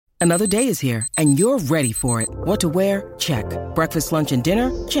Another day is here, and you're ready for it. What to wear? Check. Breakfast, lunch, and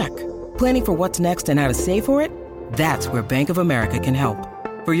dinner? Check. Planning for what's next and how to save for it? That's where Bank of America can help.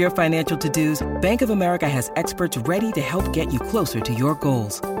 For your financial to-dos, Bank of America has experts ready to help get you closer to your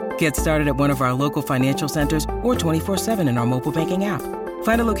goals. Get started at one of our local financial centers or 24/7 in our mobile banking app.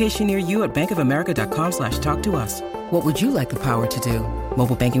 Find a location near you at bankofamerica.com/talktous. What would you like the power to do?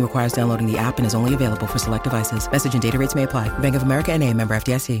 Mobile banking requires downloading the app and is only available for select devices. Message and data rates may apply. Bank of America N.A., member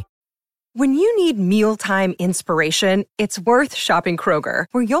FDIC. When you need mealtime inspiration, it's worth shopping Kroger,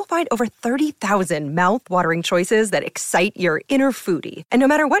 where you'll find over 30,000 mouth-watering choices that excite your inner foodie. And no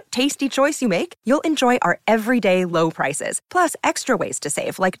matter what tasty choice you make, you'll enjoy our everyday low prices, plus extra ways to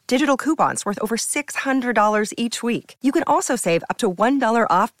save, like digital coupons worth over $600 each week. You can also save up to $1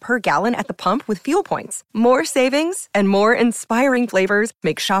 off per gallon at the pump with fuel points. More savings and more inspiring flavors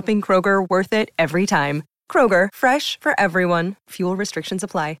make shopping Kroger worth it every time. Kroger, fresh for everyone. Fuel restrictions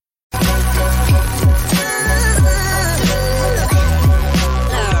apply.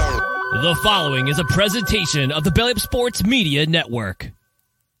 The following is a presentation of the Belly Up Sports Media Network.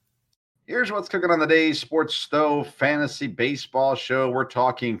 Here's what's cooking on the day's Sports Stove Fantasy Baseball Show. We're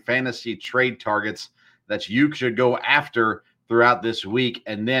talking fantasy trade targets that you should go after throughout this week.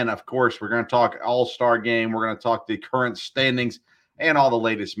 And then, of course, we're going to talk All-Star Game. We're going to talk the current standings and all the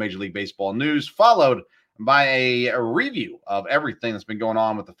latest Major League Baseball news, followed by a review of everything that's been going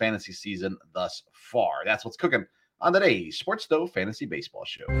on with the fantasy season thus far. That's what's cooking on today's Sports Stove Fantasy Baseball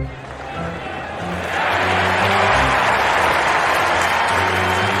Show.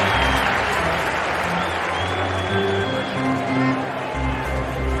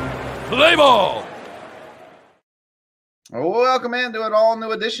 Play ball! Welcome into an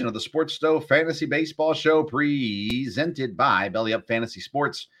all-new edition of the Sports Stove Fantasy Baseball Show, presented by Belly Up Fantasy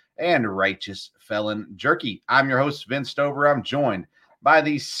Sports and Righteous Felon Jerky. I'm your host, Vince Stover. I'm joined by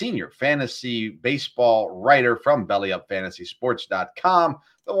the senior fantasy baseball writer from BellyUpFantasySports.com,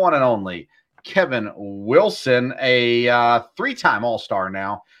 the one and only Kevin Wilson, a three-time All-Star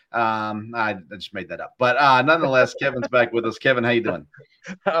now. I just made that up. But nonetheless, Kevin's back with us. Kevin, how you doing?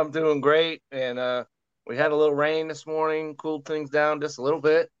 I'm doing great, and we had a little rain this morning, cooled things down just a little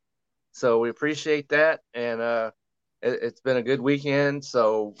bit, so we appreciate that, and it's been a good weekend.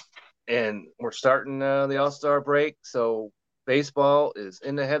 And we're starting the All-Star break, so baseball is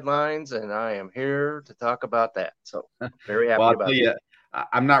in the headlines, and I am here to talk about that. So very happy about it.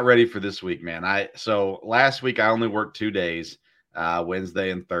 I'm not ready for this week, man. So last week I only worked 2 days,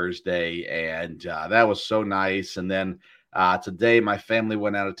 Wednesday and Thursday, and that was so nice. And then today my family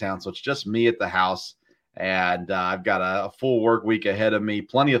went out of town, so it's just me at the house, and I've got a full work week ahead of me.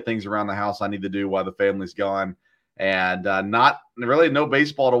 Plenty of things around the house I need to do while the family's gone, and not really no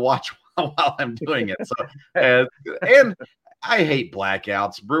baseball to watch while I'm doing it. So and I hate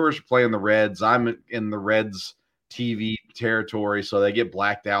blackouts. Brewers are playing the Reds. I'm in the Reds TV territory, so they get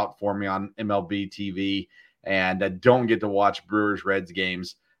blacked out for me on MLB TV, and I don't get to watch Brewers-Reds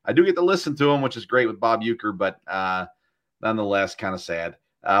games. I do get to listen to them, which is great with Bob Uecker, but nonetheless, kind of sad.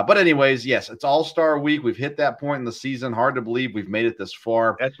 But anyways, yes, it's All-Star Week. We've hit that point in the season. Hard to believe we've made it this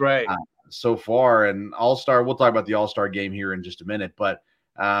far. That's right. So far, and All-Star, we'll talk about the All-Star game here in just a minute, but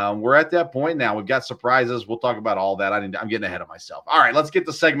we're at that point now. We've got surprises. We'll talk about all that. I'm getting ahead of myself. All right, let's get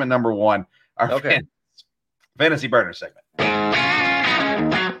to segment number one, our Fantasy Burner segment.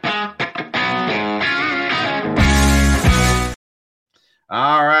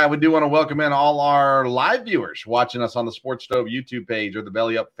 All right, we do want to welcome in all our live viewers watching us on the Sports Stove YouTube page or the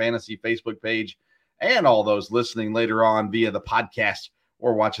Belly Up Fantasy Facebook page, and all those listening later on via the podcast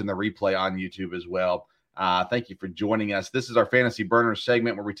or watching the replay on YouTube as well. Thank you for joining us. This is our Fantasy Burner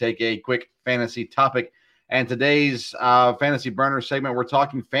segment where we take a quick fantasy topic. And today's Fantasy Burner segment, we're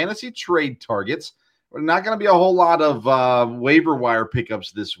talking fantasy trade targets. We're not going to be a whole lot of waiver wire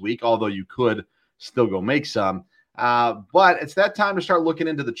pickups this week, although you could still go make some. But it's that time to start looking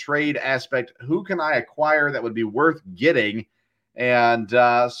into the trade aspect. Who can I acquire that would be worth getting? And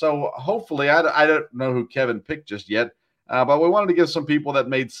so hopefully, I don't know who Kevin picked just yet, but we wanted to give some people that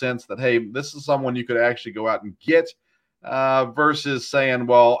made sense that, hey, this is someone you could actually go out and get versus saying,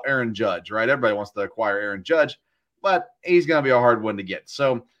 well, Aaron Judge, right? Everybody wants to acquire Aaron Judge, but he's going to be a hard one to get.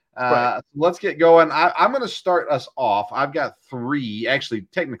 So let's get going. I'm going to start us off. I've got three, actually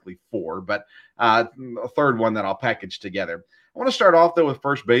technically four, but a third one that I'll package together. I want to start off, though, with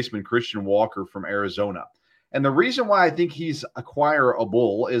first baseman Christian Walker from Arizona. And the reason why I think he's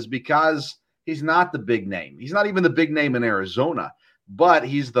acquirable is because he's not the big name. He's not even the big name in Arizona, but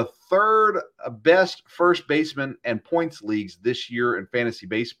he's the third best first baseman and points leagues this year in fantasy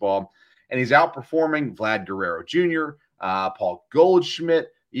baseball. And he's outperforming Vlad Guerrero Jr., Paul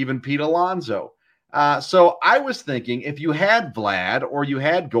Goldschmidt, even Pete Alonso. So I was thinking, if you had Vlad or you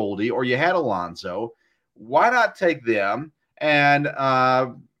had Goldie or you had Alonso, why not take them and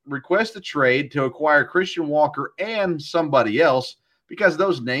request a trade to acquire Christian Walker and somebody else, because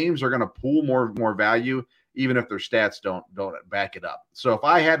those names are going to pool more value, even if their stats don't back it up. So if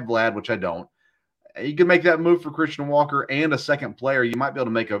I had Vlad, which I don't, you can make that move for Christian Walker and a second player. You might be able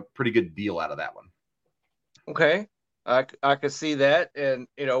to make a pretty good deal out of that one. Okay. I could see that. And,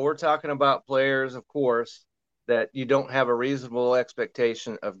 we're talking about players, of course, that you don't have a reasonable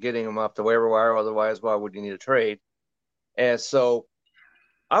expectation of getting them off the waiver wire. Otherwise, why would you need a trade? And so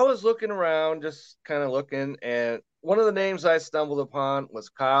I was looking around, just kind of looking, and one of the names I stumbled upon was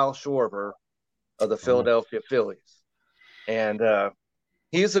Kyle Schwarber of the Philadelphia Phillies. And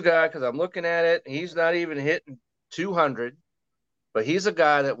he's a guy, because I'm looking at it, he's not even hitting 200, but he's a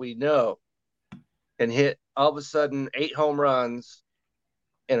guy that we know can hit all of a sudden 8 home runs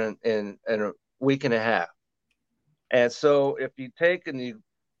in a week and a half. And so if you take and you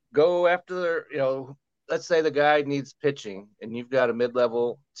go after, let's say the guy needs pitching and you've got a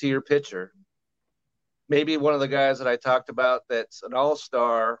mid-level tier pitcher, maybe one of the guys that I talked about that's an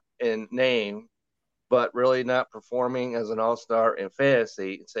all-star in name, but really not performing as an all-star in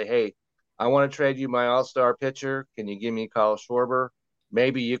fantasy, and say, hey, I want to trade you my all-star pitcher. Can you give me Kyle Schwarber?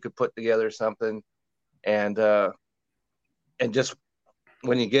 Maybe you could put together something, and just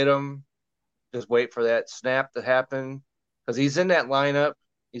when you get him, just wait for that snap to happen, because he's in that lineup.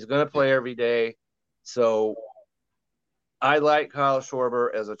 He's going to play every day. So I like Kyle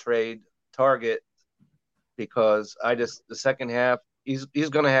Schwarber as a trade target, because the second half, he's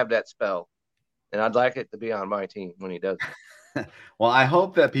going to have that spell. And I'd like it to be on my team when he does it. Well, I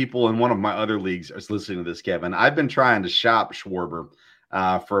hope that people in one of my other leagues are listening to this, Kevin. I've been trying to shop Schwarber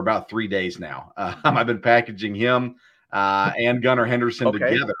for about 3 days now. I've been packaging him and Gunnar Henderson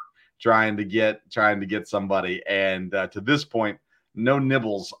together, trying to get somebody. And to this point, no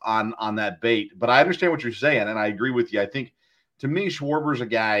nibbles on that bait. But I understand what you're saying, and I agree with you. I think, to me, Schwarber's a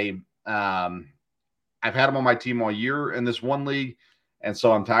guy, I've had him on my team all year in this one league, and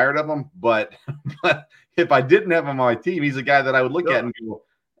so I'm tired of him. But if I didn't have him on my team, he's a guy that I would look at and go,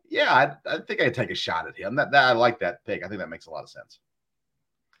 yeah, I think I'd take a shot at him. That I like that pick. I think that makes a lot of sense.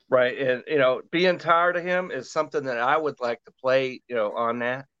 Right. And, being tired of him is something that I would like to play, on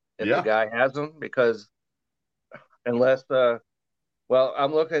that, if the guy has him, because unless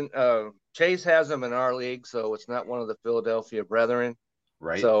I'm looking, Chase has him in our league, so it's not one of the Philadelphia brethren.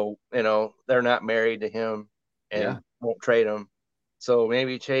 Right. So, they're not married to him and won't trade him. So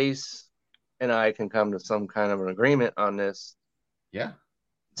maybe Chase and I can come to some kind of an agreement on this. Yeah.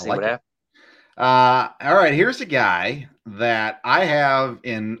 See what happens. All right. Here's a guy that I have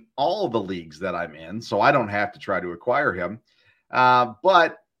in all the leagues that I'm in, so I don't have to try to acquire him.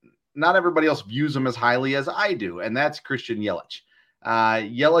 But not everybody else views him as highly as I do, and that's Christian Yelich.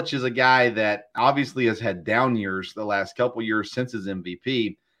 Yelich is a guy that obviously has had down years the last couple years since his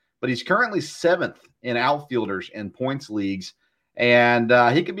MVP, but he's currently 7th in outfielders in points leagues, and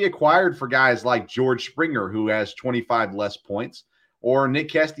he can be acquired for guys like George Springer, who has 25 less points, or Nick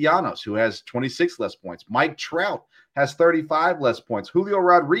Castellanos, who has 26 less points. Mike Trout has 35 less points. Julio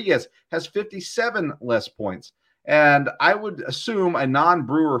Rodriguez has 57 less points. And I would assume a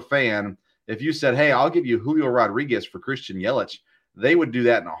non-Brewer fan, if you said, hey, I'll give you Julio Rodriguez for Christian Yelich, they would do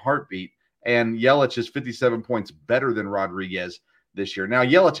that in a heartbeat. And Yelich is 57 points better than Rodriguez this year. Now,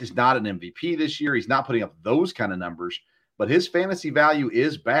 Yelich is not an MVP this year. He's not putting up those kind of numbers, but his fantasy value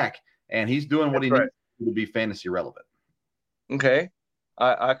is back, and he's doing what he needs to be fantasy relevant. Okay.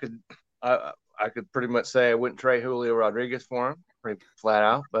 I could pretty much say I wouldn't trade Julio Rodriguez for him, pretty flat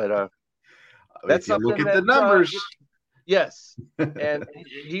out, but that's if you look at the numbers. Yes. And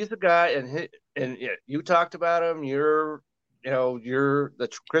he's a guy, and you talked about him. You're the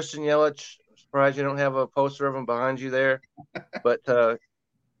Christian Yelich. I'm surprised you don't have a poster of him behind you there. But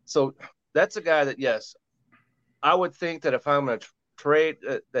so that's a guy that, yes, I would think that if I'm going to trade,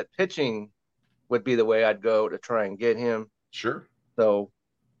 that pitching would be the way I'd go to try and get him. Sure. So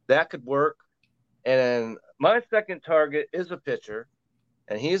that could work. And my second target is a pitcher,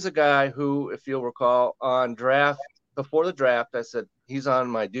 and he's a guy who, if you'll recall, before the draft, I said he's on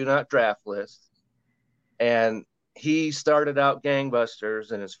my do not draft list. And he started out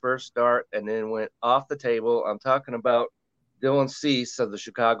gangbusters in his first start and then went off the table. I'm talking about Dylan Cease of the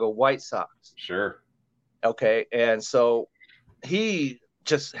Chicago White Sox. Sure. Okay. And so he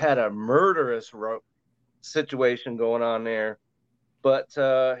just had a murderous situation going on there. But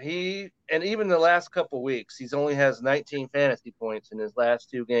and even the last couple of weeks, he's only has 19 fantasy points in his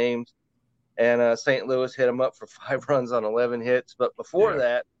last 2 games. and St. Louis hit him up for 5 runs on 11 hits. But before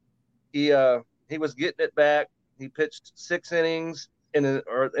that, he was getting it back. He pitched 6 innings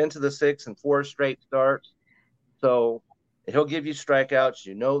into the 6 and 4 straight starts. So he'll give you strikeouts.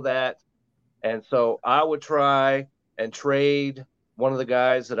 You know that. And so I would try and trade one of the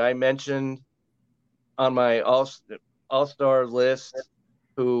guys that I mentioned on my all-star list,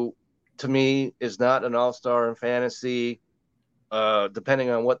 who to me is not an all-star in fantasy, depending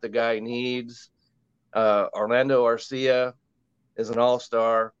on what the guy needs. Orlando Arcia is an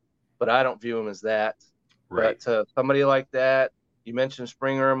all-star, but I don't view him as that. Right. But somebody like that, you mentioned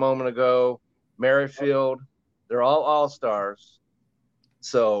Springer a moment ago, Merrifield, they're all all-stars.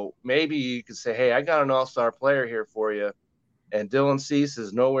 So maybe you could say, hey, I got an all-star player here for you. And Dylan Cease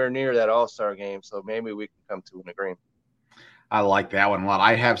is nowhere near that all-star game, so maybe we can come to an agreement. I like that one a lot.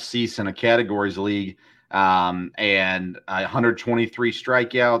 I have Cease in a categories league, and 123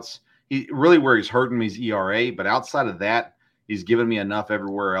 strikeouts. He really, where he's hurting me is ERA, but outside of that, he's given me enough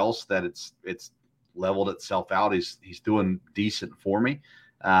everywhere else that it's leveled itself out. He's doing decent for me.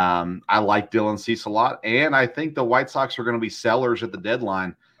 I like Dylan Cease a lot, and I think the White Sox are going to be sellers at the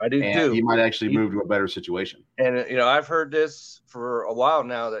deadline. I do and too. He might actually move to a better situation. And I've heard this for a while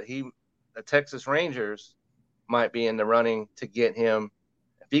now that the Texas Rangers might be in the running to get him.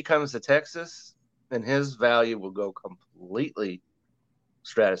 If he comes to Texas, then his value will go completely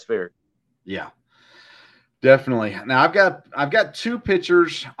stratospheric. Yeah, definitely. Now I've got 2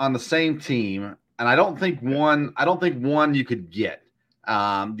 pitchers on the same team, and I don't think one you could get.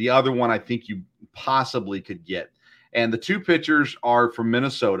 The other one I think you possibly could get. And the 2 pitchers are from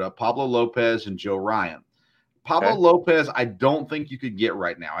Minnesota, Pablo Lopez and Joe Ryan. Pablo Lopez, I don't think you could get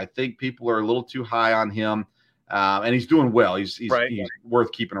right now. I think people are a little too high on him, and he's doing well. He's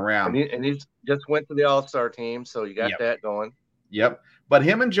worth keeping around. And he's just went to the All-Star team, so you got that going. Yep. But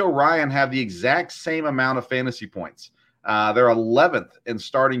him and Joe Ryan have the exact same amount of fantasy points. They're 11th in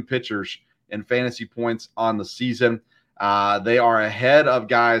starting pitchers in fantasy points on the season. They are ahead of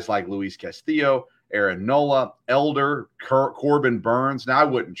guys like Luis Castillo, Aaron Nola, Elder, Corbin Burns. Now, I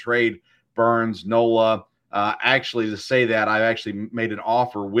wouldn't trade Burns, Nola. Actually, to say that, I actually made an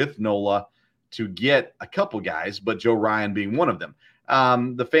offer with Nola to get a couple guys, but Joe Ryan being one of them.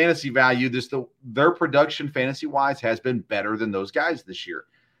 The fantasy value, their production fantasy-wise has been better than those guys this year.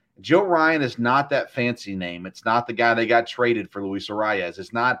 Joe Ryan is not that fancy name. It's not the guy they got traded for, Luis Arias.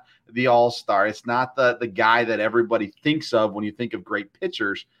 It's not the all-star. It's not the guy that everybody thinks of when you think of great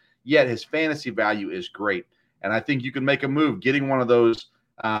pitchers, yet his fantasy value is great. And I think you can make a move getting one of those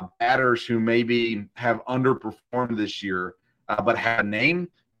batters who maybe have underperformed this year, but have a name.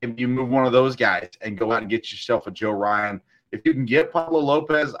 If you move one of those guys and go out and get yourself a Joe Ryan, if you can get Pablo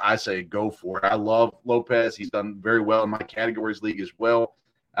Lopez, I say go for it. I love Lopez. He's done very well in my categories league as well.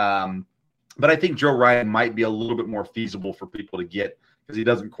 But I think Joe Ryan might be a little bit more feasible for people to get because he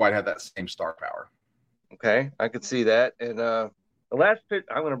doesn't quite have that same star power. Okay, I could see that. And the last pitch,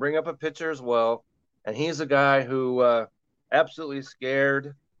 I'm going to bring up a pitcher as well, and he's a guy who absolutely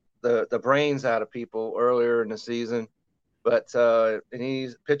scared the brains out of people earlier in the season. But and he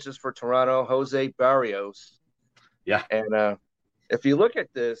pitches for Toronto, Jose Barrios. Yeah. And if you look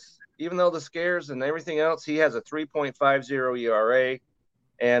at this, even though the scares and everything else, he has a 3.50 ERA.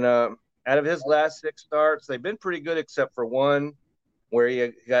 And out of his last 6 starts, they've been pretty good except for one where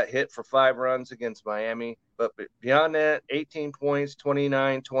he got hit for 5 runs against Miami. But beyond that, 18 points,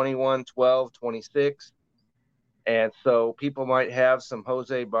 29, 21, 12, 26. And so people might have some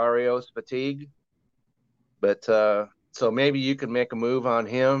Jose Barrios fatigue. But so maybe you can make a move on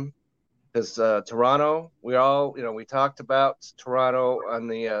him. Because Toronto, we talked about Toronto on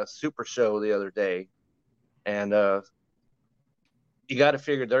the Super Show the other day. And you got to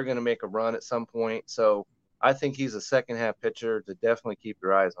figure they're going to make a run at some point. So I think he's a second-half pitcher to definitely keep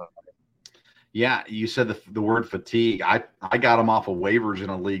your eyes on. Yeah, you said the word fatigue. I got him off of waivers in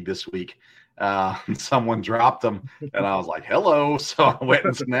a league this week. Someone dropped him, and I was like, hello. So I went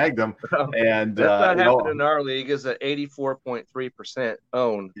and snagged him. And that's not happening in our league. Is at 84.3%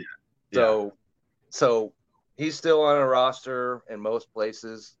 owned. Yeah. So he's still on a roster in most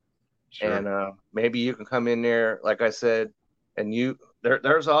places. Sure. And maybe you can come in there, like I said, and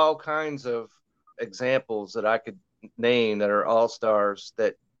there's all kinds of examples that I could name that are all-stars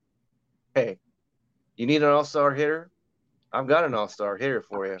that, hey, you need an all-star hitter? I've got an all-star hitter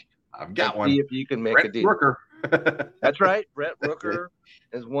for you. I've got one. See if you can make a deal. Rooker. That's right. Brett Rooker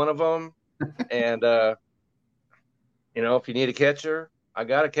is one of them. And, if you need a catcher, I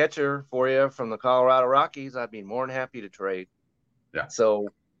got a catcher for you from the Colorado Rockies. I'd be more than happy to trade. Yeah. So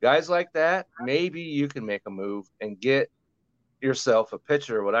guys like that, maybe you can make a move and get yourself a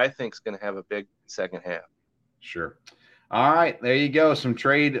pitcher what I think is going to have a big second half. Sure. All right, there you go. Some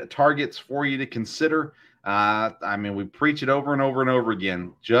trade targets for you to consider. I mean, we preach it over and over and over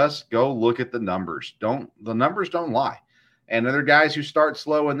again. Just go look at the numbers. The numbers don't lie. And there are guys who start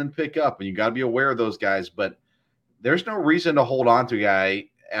slow and then pick up, and you got to be aware of those guys. But there's no reason to hold on to a guy.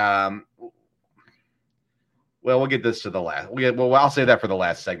 Well, we'll get this to the last. I'll say that for the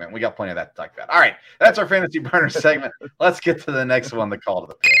last segment. We got plenty of that to talk about. All right, that's our Fantasy Burner segment. Let's get to the next one, the call to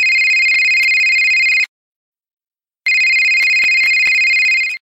the pin.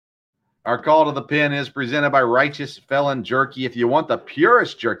 Our call to the pin is presented by Righteous Felon Jerky. If you want the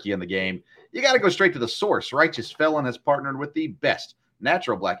purest jerky in the game, you got to go straight to the source. Righteous Felon has partnered with the best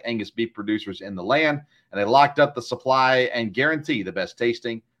natural black Angus beef producers in the land, and they locked up the supply and guarantee the best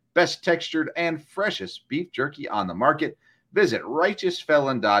tasting, best textured, and freshest beef jerky on the market. Visit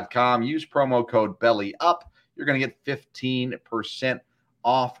righteousfelon.com. Use promo code BELLYUP. You're going to get 15%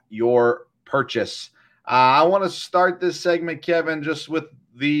 off your purchase. I want to start this segment, Kevin, just with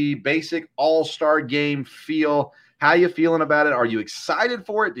the basic all-star game feel. How you feeling about it? Are you excited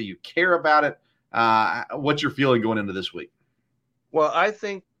for it? Do you care about it? What's your feeling going into this week? Well, I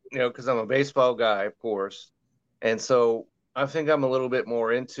think, because I'm a baseball guy, of course, and so I think I'm a little bit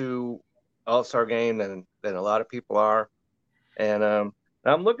more into all-star game than a lot of people are. And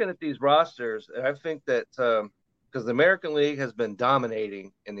I'm looking at these rosters, and I think that because the American League has been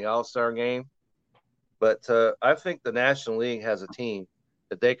dominating in the all-star game, but I think the National League has a team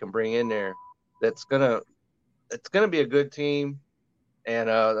that they can bring in there it's gonna be a good team, and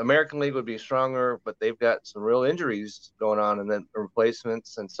the American League would be stronger, but they've got some real injuries going on and then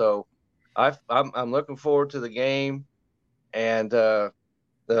replacements, and so I'm looking forward to the game, and the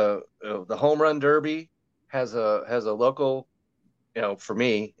home run derby has a local, for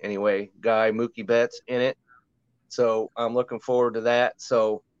me anyway, guy Mookie Betts in it, so I'm looking forward to that.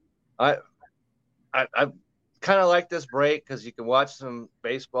 So I kind of like this break because you can watch some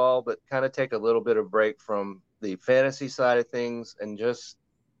baseball, but kind of take a little bit of break from the fantasy side of things and just,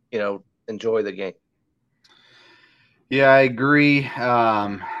 enjoy the game. Yeah, I agree.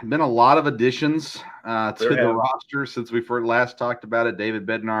 Been a lot of additions to the roster since we first last talked about it. David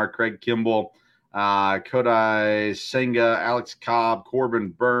Bednar, Craig Kimball, Kodai Senga, Alex Cobb, Corbin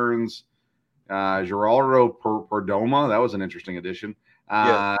Burns, Geraldo Perdomo. That was an interesting addition.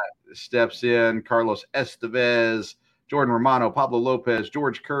 Steps in Carlos Estevez, Jordan Romano, Pablo Lopez,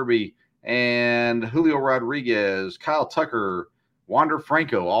 George Kirby, and Julio Rodriguez, Kyle Tucker, Wander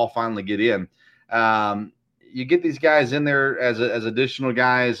Franco all finally get in. You get these guys in there as additional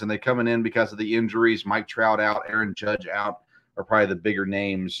guys, and they're coming in because of the injuries. Mike Trout out, Aaron Judge out are probably the bigger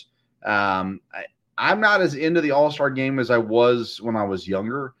names. I'm not as into the All-Star game as I was when I was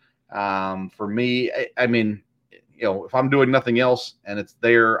younger. For me, I mean, if I'm doing nothing else and it's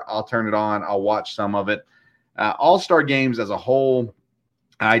there, I'll turn it on. I'll watch some of it. All-Star games as a whole,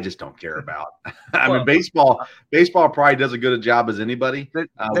 I just don't care about. I mean, baseball probably does as good a job as anybody.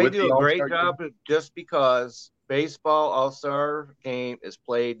 They do a great job just because baseball All-Star game is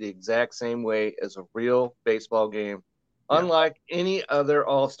played the exact same way as a real baseball game, unlike any other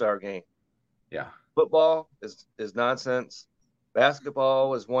All-Star game. Yeah. Football is nonsense.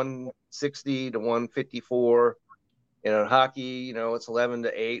 Basketball is 160 to 154. Hockey, it's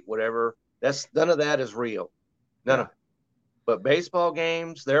 11-8, whatever. None of that is real. None of it. But baseball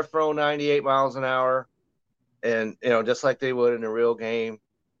games, they're throwing 98 miles an hour, and just like they would in a real game.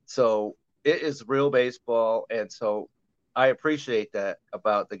 So it is real baseball, and so I appreciate that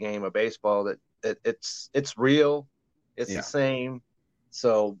about the game of baseball. That it's real, it's the same.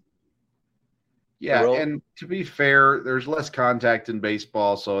 So and to be fair, there's less contact in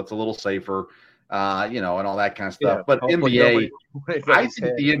baseball, so it's a little safer. And all that kind of stuff. Yeah, but NBA, I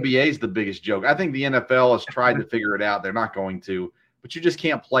think the head. NBA is the biggest joke. I think the NFL has tried to figure it out. They're not going to, but you just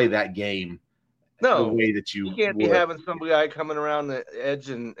can't play that game the way that you can't be having some guy coming around the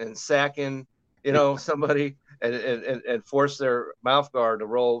edge and sacking, somebody and force their mouth guard to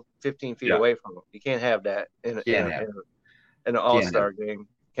roll 15 feet away from them. You can't have that in an all-star game.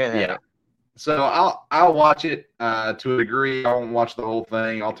 Can't have it. So I'll watch it to a degree. I won't watch the whole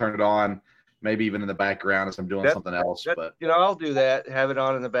thing. I'll turn it on. Maybe even in the background as I'm doing something else. But I'll do that. Have it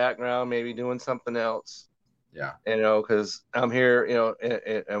on in the background, maybe doing something else. Yeah. Because I'm here,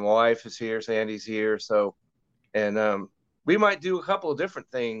 and my wife is here, Sandy's here. So, and we might do a couple of different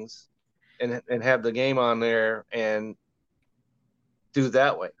things and have the game on there and do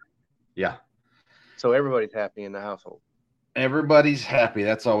that way. Yeah. So everybody's happy in the household. Everybody's happy.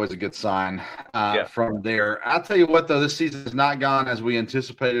 That's always a good sign from there. I'll tell you what, though, this season has not gone as we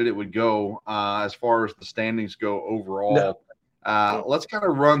anticipated it would go as far as the standings go overall. Let's kind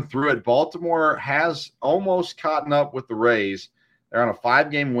of run through it. Baltimore has almost caught up with the Rays. They're on a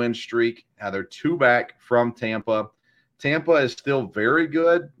 5-game win streak. They're 2 back from Tampa. Tampa is still very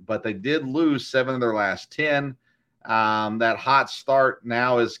good, but they did lose 7 of their last 10. That hot start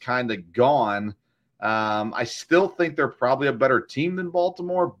now is kind of gone. I still think they're probably a better team than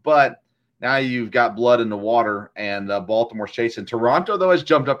Baltimore, but now you've got blood in the water, and Baltimore's chasing. Toronto, though, has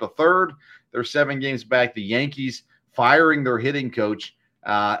jumped up to 3rd. They're 7 games back. The Yankees firing their hitting coach,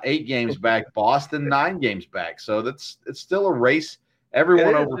 8 games back. Boston, 9 games back. So it's still a race.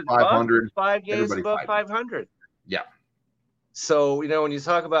 Everyone over 500. 5 games above 500. Yeah. So, when you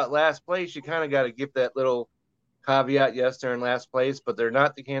talk about last place, you kind of got to give that little caveat. Yes, they're in last place, but they're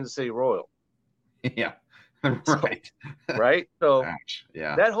not the Kansas City Royals. Yeah. Right. Right. So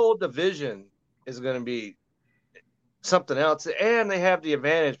yeah, that whole division is going to be something else. And they have the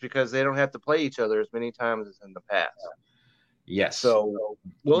advantage because they don't have to play each other as many times as in the past. Yes. So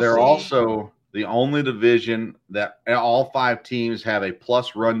they're also the only division that all 5 teams have a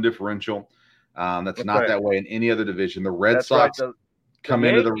plus run differential. That's not that way in any other division. The Red Sox come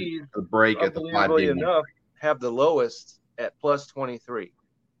into the break at the 5-game enough have the lowest at plus 23.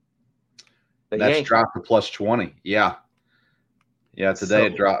 That's dropped to plus 20. Yeah. Yeah, today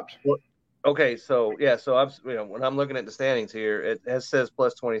it dropped. Okay, so I'm when I'm looking at the standings here, it says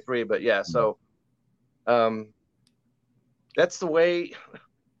plus 23, but so that's the way.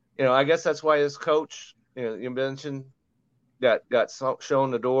 I guess that's why his coach, you mentioned, got shown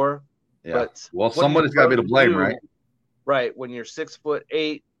the door. Yeah. But somebody's got to be to blame, right? Right. When your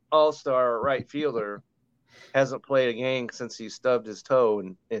 6'8" all-star right fielder hasn't played a game since he stubbed his toe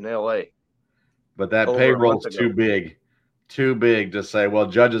in L.A. But that payroll's too big to say, well,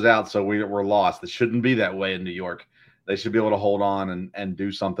 Judge is out, so we're lost. It shouldn't be that way in New York. They should be able to hold on and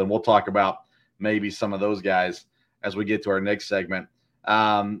do something. We'll talk about maybe some of those guys as we get to our next segment.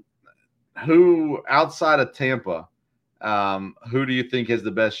 Who outside of Tampa, who do you think has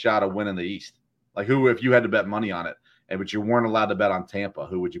the best shot of winning the East? Like who, if you had to bet money on it, but you weren't allowed to bet on Tampa,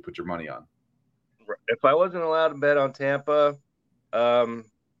 who would you put your money on? If I wasn't allowed to bet on Tampa,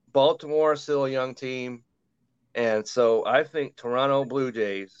 Baltimore is still a young team. And so I think Toronto Blue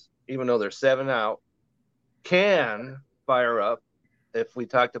Jays, even though they're 7 out, can fire up. If we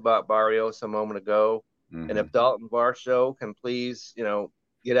talked about Barrios a moment ago, and if Dalton Varsho can please,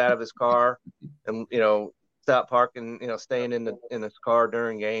 get out of his car and, stop parking, staying in his car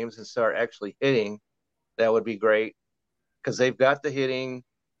during games and start actually hitting, that would be great because they've got the hitting.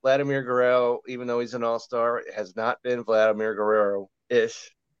 Vladimir Guerrero, even though he's an all-star, has not been Vladimir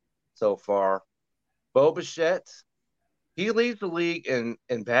Guerrero-ish so far. Bo Bichette, he leads the league in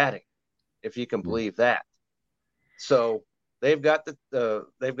batting, if you can believe that. So they've got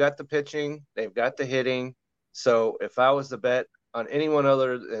the pitching, they've got the hitting. So if I was to bet on anyone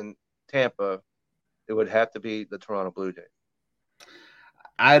other than Tampa, it would have to be the Toronto Blue Jays.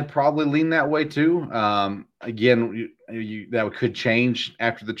 I'd probably lean that way too. Again, that could change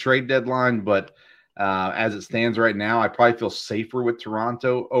after the trade deadline, but as it stands right now, I probably feel safer with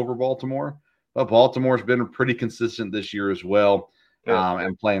Toronto over Baltimore. But Baltimore's been pretty consistent this year as well,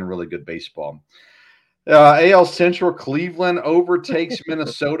 and playing really good baseball. AL Central, Cleveland overtakes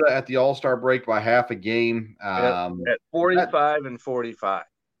Minnesota at the All-Star break by half a game. At 45 and 45.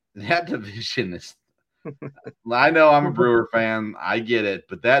 That division is – I know I'm a Brewer fan. I get it,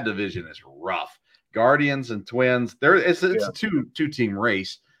 but that division is rough. Guardians and Twins, it's a two-team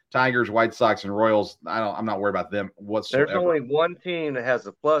race. Tigers, White Sox, and Royals, I'm not worried about them whatsoever. There's only one team that has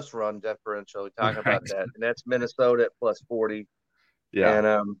a plus run differential. We're talking about that, and that's Minnesota at plus 40.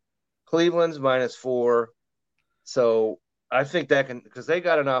 Yeah. And Cleveland's -4. So I think that can – because they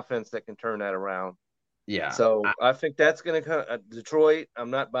got an offense that can turn that around. Yeah. So I think that's going to come. Detroit,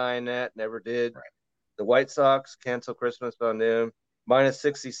 I'm not buying that. Never did. Right. The White Sox, cancel Christmas on them.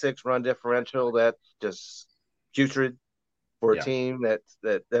 -66 run differential. That's just putrid for a team that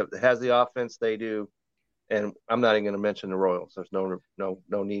has the offense they do. And I'm not even going to mention the Royals. There's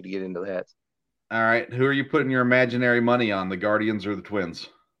no need to get into that. All right. Who are you putting your imaginary money on, the Guardians or the Twins?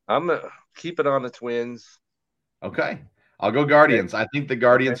 I'm going to keep it on the Twins. Okay. I'll go Guardians. I think the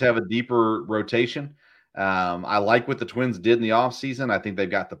Guardians have a deeper rotation. I like what the Twins did in the offseason. I think they've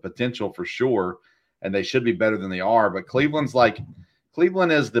got the potential for sure, and they should be better than they are. But Cleveland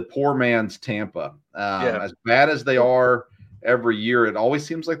is the poor man's Tampa. As bad as they are every year, it always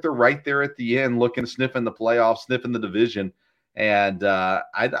seems like they're right there at the end, sniffing the playoffs, sniffing the division. And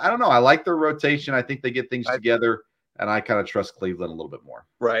I don't know. I like their rotation. I think they get things together, and I kind of trust Cleveland a little bit more.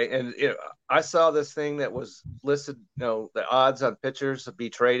 Right. And I saw this thing that was listed, the odds on pitchers to be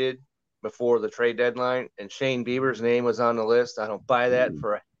traded. before the trade deadline, and Shane Bieber's name was on the list. I don't buy that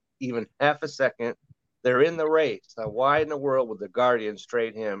for even half a second. They're in the race. Now, why in the world would the Guardians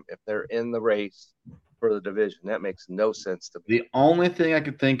trade him if they're in the race for the division? That makes no sense to me. The only thing I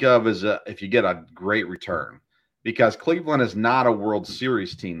could think of is if you get a great return, because Cleveland is not a World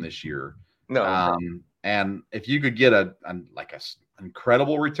Series team this year. No. And if you could get an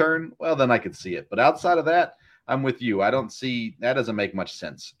incredible return, well, then I could see it. But outside of that, I'm with you. I don't see that doesn't make much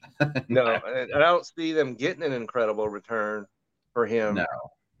sense. No, and I don't see them getting an incredible return for him. No.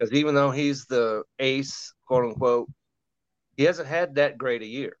 Because even though he's the ace, quote unquote, he hasn't had that great a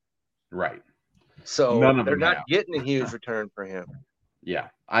year. Right. So they're not getting a huge return for him. Yeah,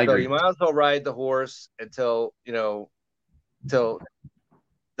 I agree. So you might as well ride the horse until the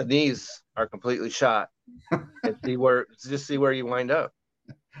knees are completely shot and see where you wind up.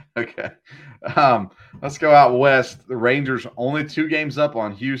 Okay. Let's go out west. The Rangers only 2 games up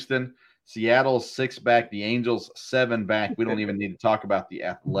on Houston. Seattle's 6 back. The Angels 7 back. We don't even need to talk about the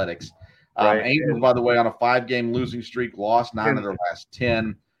Athletics. Right. Angels, by the way, on a 5-game losing streak, lost 9 of their last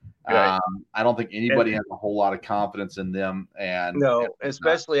 10. Right. I don't think anybody has a whole lot of confidence in them. And no,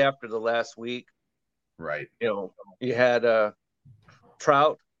 especially after the last week. Right. You had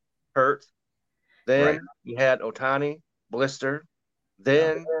Trout hurt. Then you had Ohtani blister.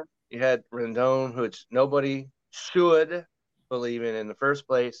 Then you had Rendon, which nobody should believe in the first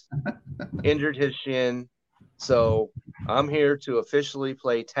place, injured his shin. So I'm here to officially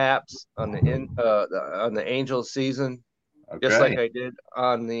play taps on the Angels season, just like I did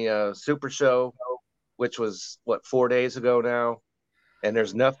on the Super Show, which was 4 days ago now. And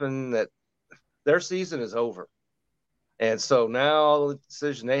there's nothing that their season is over. And so now the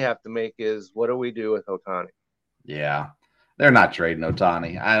decision they have to make is, what do we do with Ohtani? Yeah, they're not trading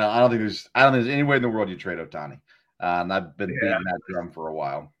Ohtani. I don't think there's any way in the world you trade Ohtani. And I've been beating that drum for a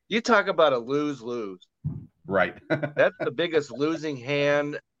while. You talk about a lose-lose. Right. That's the biggest losing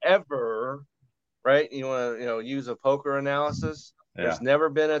hand ever, right? You want to use a poker analysis. Yeah. There's never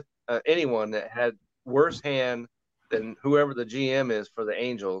been anyone that had worse hand than whoever the GM is for the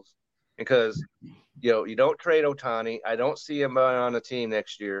Angels, because you don't trade Ohtani. I don't see him on a team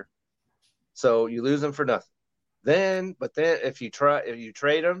next year, so you lose him for nothing. But then if you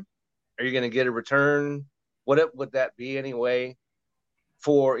trade him, are you going to get a return? What would that be anyway?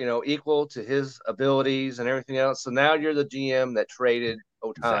 For equal to his abilities and everything else. So now you're the GM that traded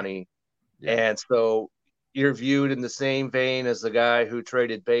Ohtani, and so you're viewed in the same vein as the guy who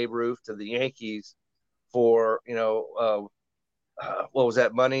traded Babe Ruth to the Yankees for what was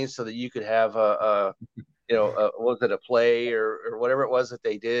that money, so that you could have what was it, a play or whatever it was that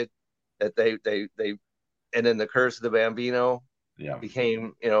they did, that they and then the curse of the Bambino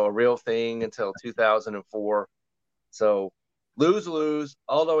became a real thing until 2004. So lose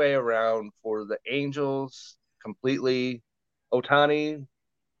all the way around for the Angels completely. Ohtani,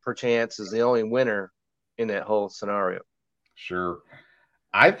 perchance, is the only winner in that whole scenario. Sure.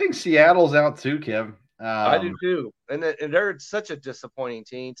 I think Seattle's out too, Kev. I do too. And they're such a disappointing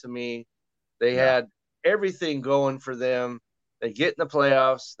team to me. They had everything going for them. They get in the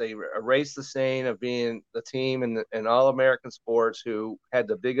playoffs. They erase the stain of being the team in All-American sports who had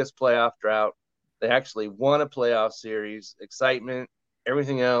the biggest playoff drought. They actually won a playoff series, excitement,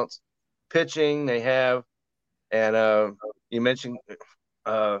 everything else. Pitching they have, and you mentioned,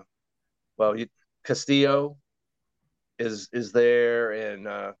 Castillo is there,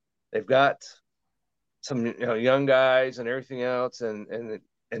 and they've got some young guys and everything else, and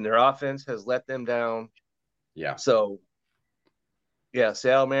their offense has let them down. Yeah. So,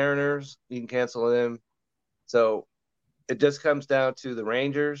 Seattle Mariners, you can cancel them. So it just comes down to the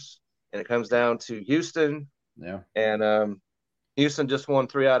Rangers. And it comes down to Houston. Yeah. And Houston just won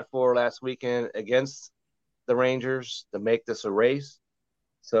 3 out of 4 last weekend against the Rangers to make this a race.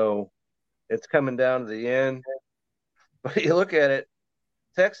 So it's coming down to the end. But you look at it,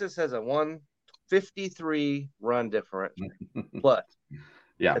 Texas has a 153 run differential plus.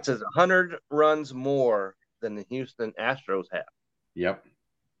 Yeah. It says 100 runs more than the Houston Astros have. Yep.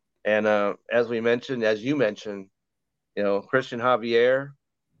 And as you mentioned, Christian Javier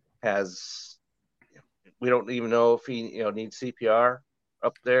we don't even know if he needs CPR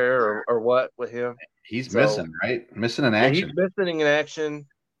up there or what with him. He's missing, right? Missing in action. He's missing in action.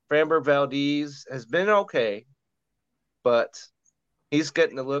 Framber Valdez has been okay, but he's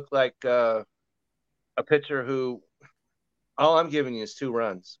getting to look like a pitcher who all I'm giving you is 2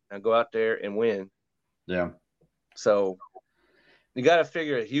 runs and go out there and win. Yeah. So you got to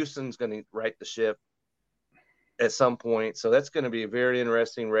figure Houston's going to right the ship at some point. So that's going to be a very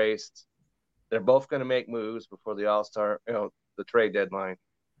interesting race. They're both going to make moves before the All-Star, the trade deadline.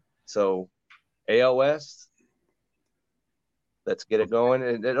 So AL West, let's get it going,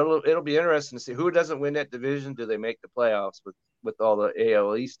 and it'll be interesting to see who doesn't win that division. Do they make the playoffs with all the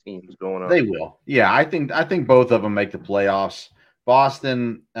AL East teams going on? They will. Yeah, I think both of them make the playoffs.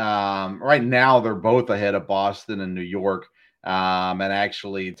 Boston, right now they're both ahead of Boston and New York, and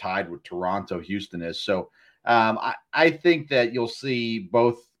actually tied with Toronto. Houston is. So I think that you'll see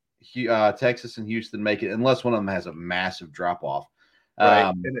both Texas and Houston make it, unless one of them has a massive drop off.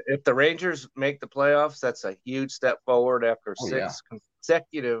 Right. And if the Rangers make the playoffs, that's a huge step forward after six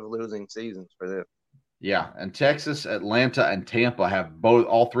consecutive losing seasons for them. Yeah, and Texas, Atlanta, and Tampa have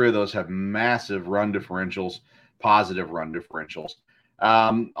all three of those have massive run differentials, positive run differentials.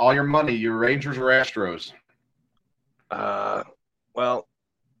 All your money, your Rangers or Astros? Well,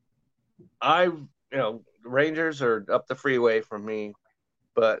 Rangers are up the freeway from me,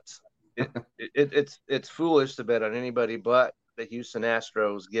 but it's foolish to bet on anybody but the Houston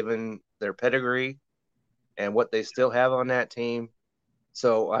Astros, given their pedigree and what they still have on that team.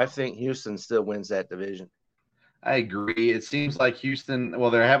 So I think Houston still wins that division. I agree. It seems like Houston, well,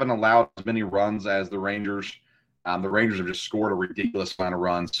 they haven't allowed as many runs as the Rangers. The Rangers have just scored a ridiculous amount of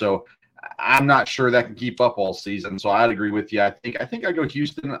runs. So I'm not sure that can keep up all season. So I'd agree with you. I think I go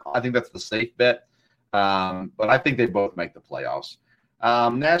Houston. I think that's the safe bet. But I think they both make the playoffs.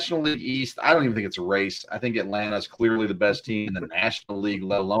 National League East, I don't even think it's a race. I think Atlanta is clearly the best team in the National League,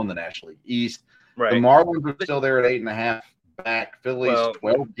 let alone the National League East. Right. The Marlins are still there at 8.5 back. Phillies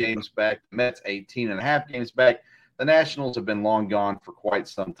 12 games back. The Mets 18.5 games back. The Nationals have been long gone for quite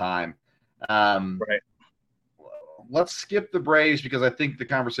some time. Right. Let's skip the Braves because I think the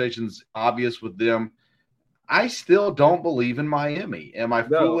conversation's obvious with them. I still don't believe in Miami. Am I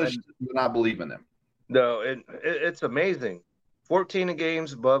foolish to not believe in them? No, it's amazing. 14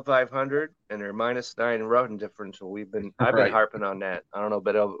 games above 500, and they're -9 run differential. I've been harping on that. I don't know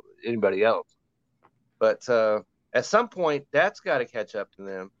about anybody else, but at some point that's got to catch up to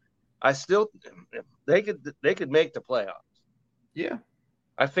them. They could make the playoffs. Yeah,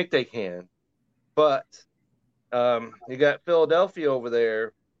 I think they can, but you got Philadelphia over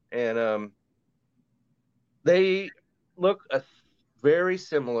there, and they look very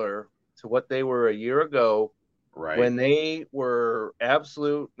similar to what they were a year ago. Right. When they were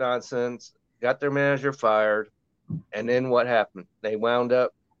absolute nonsense, got their manager fired, and then what happened? They wound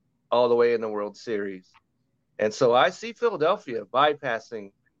up all the way in the World Series. And so I see Philadelphia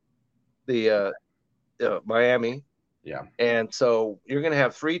bypassing the Miami. Yeah. And so you're going to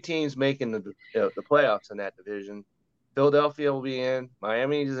have 3 teams making the playoffs in that division. Philadelphia will be in,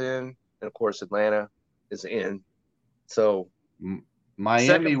 Miami's in, and of course Atlanta is in. So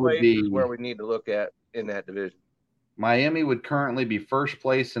Miami would be where we need to look at in that division. Miami would currently be first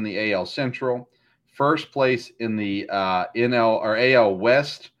place in the AL Central, first place in the NL or AL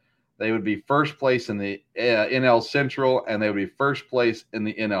West. They would be first place in the NL Central, and they would be first place in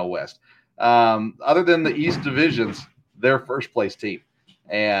the NL West. Other than the East divisions, they're first place team.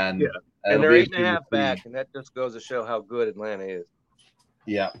 And they're 8.5 back, and that just goes to show how good Atlanta is.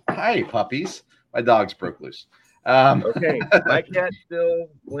 Yeah. Hi, puppies. My dogs broke loose. Okay. My cat's still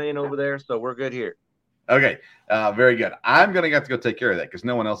laying over there, so we're good here. Okay. Very good. I'm going to have to go take care of that because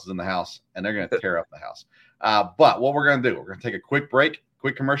no one else is in the house, and they're going to tear up the house. But what we're going to do, we're going to take a quick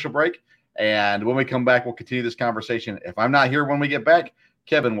commercial break. And when we come back, we'll continue this conversation. If I'm not here when we get back,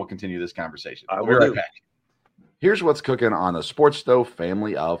 Kevin will continue this conversation. We'll be right back. Here's what's cooking on the Sports Stove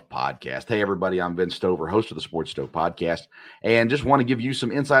family of podcasts. Hey, everybody, I'm Vince Stover, host of the Sports Stove podcast, and just want to give you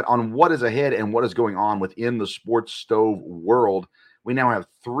some insight on what is ahead and what is going on within the Sports Stove world. We now have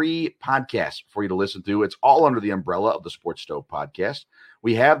 3 podcasts for you to listen to. It's all under the umbrella of the Sports Stove podcast.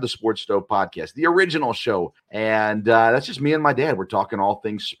 We have the Sports Stove podcast, the original show, and that's just me and my dad. We're talking all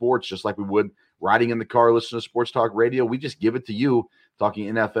things sports, just like we would riding in the car, listening to Sports Talk Radio. We just give it to you,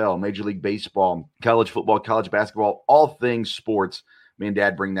 talking NFL, Major League Baseball, college football, college basketball, all things sports. Me and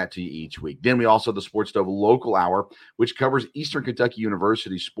Dad bring that to you each week. Then we also have the Sports Stove Local Hour, which covers Eastern Kentucky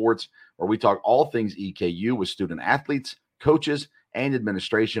University sports, where we talk all things EKU with student athletes, coaches, and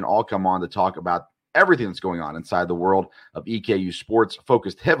administration all come on to talk about everything that's going on inside the world of EKU sports,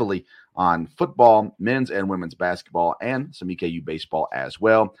 focused heavily on football, men's and women's basketball, and some EKU baseball as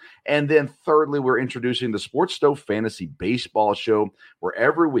well. And then thirdly, we're introducing the Sports Stove Fantasy Baseball Show, where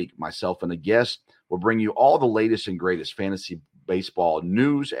every week myself and a guest will bring you all the latest and greatest fantasy baseball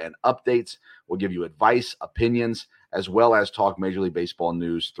news and updates. We'll give you advice, opinions, as well as talk Major League Baseball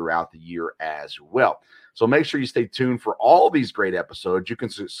news throughout the year as well. So make sure you stay tuned for all these great episodes. You can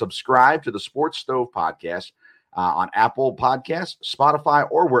subscribe to the Sports Stove podcast on Apple Podcasts, Spotify,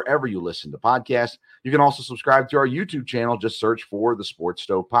 or wherever you listen to podcasts. You can also subscribe to our YouTube channel. Just search for the Sports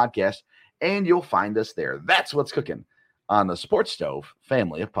Stove Podcast, and you'll find us there. That's what's cooking on the Sports Stove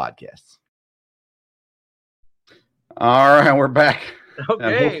family of podcasts. All right, we're back.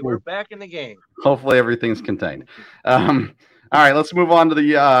 Okay, we're back in the game. Hopefully everything's contained. All right, let's move on to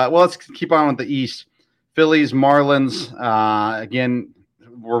the let's keep on with the East. Phillies, Marlins. Again,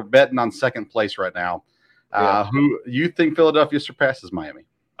 we're betting on second place right now. Who you think Philadelphia surpasses Miami?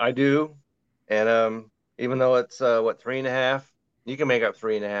 I do. And even though it's 3.5, you can make up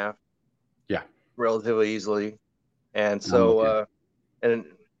 3.5. Yeah. Relatively easily. And so and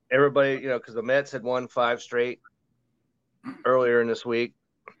everybody, because the Mets had won 5 straight earlier in this week,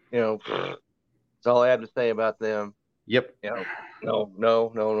 that's all I have to say about them. Yep. No.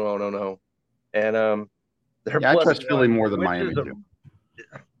 And I trust Philly more than Miami too.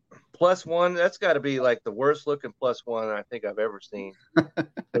 +1, that's got to be like the worst looking +1 I think I've ever seen.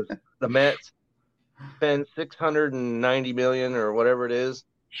 The Mets spend $690 million or whatever it is,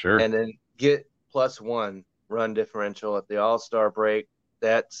 sure, and then get +1 run differential at the All-Star break.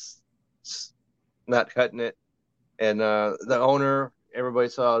 That's not cutting it. And the owner, everybody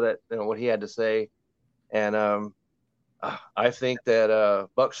saw that, what he had to say. And I think that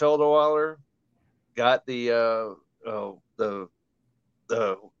Buck Showalter got the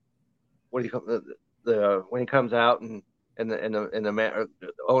when he comes out and the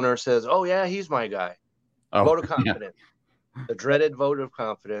owner says, "Oh yeah, he's my guy." Vote of confidence, the dreaded vote of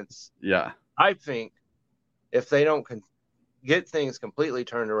confidence. Yeah, I think if they don't get things completely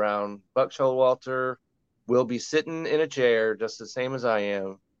turned around, Buck Showalter will be sitting in a chair just the same as I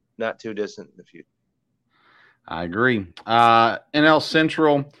am, not too distant in the future. I agree. NL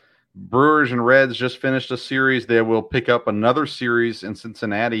Central, Brewers and Reds just finished a series. They will pick up another series in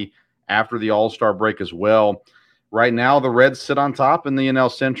Cincinnati after the All-Star break as well. Right now, the Reds sit on top in the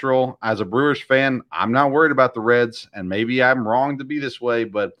NL Central. As a Brewers fan, I'm not worried about the Reds, and maybe I'm wrong to be this way,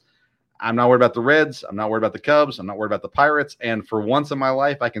 but I'm not worried about the Reds. I'm not worried about the Cubs. I'm not worried about the Pirates. And for once in my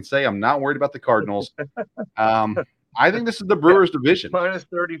life, I can say I'm not worried about the Cardinals. I think this is the Brewers division.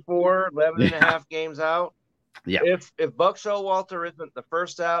 -34, 11.5 games out. Yeah. If Buck Showalter isn't the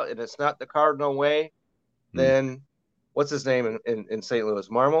first out and it's not the Cardinal way, then what's his name in St. Louis?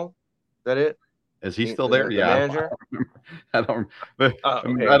 Marmol? Is that it? Is he still there? Yeah. Manager? I don't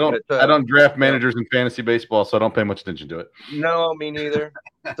draft managers in fantasy baseball, so I don't pay much attention to it. No, me neither.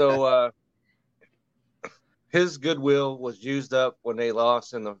 So his goodwill was used up when they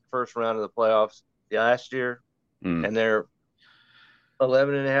lost in the first round of the playoffs last year, and they're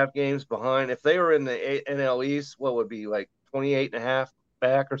 11.5 games behind. If they were in the NL East, what would be like 28.5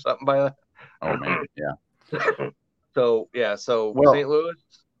 back or something by that? Oh man, yeah. So St. Louis,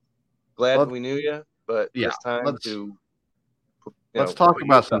 glad we knew you, but it's time let's talk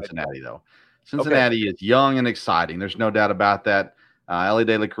about Cincinnati though. Cincinnati is young and exciting. There's no doubt about that. Ellie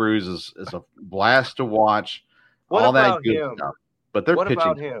De La Cruz is a blast to watch. What all about that good him? stuff. But they're pitching. What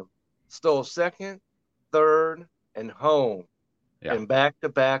about him? Stole second, third, and home. Yeah. And back to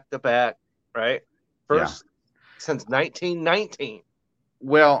back to back, right? First since 1919.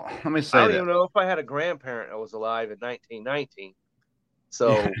 Well, let me say I don't even know if I had a grandparent that was alive in 1919.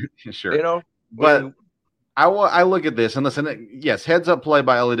 So, sure. But I look at this and listen, yes, heads up play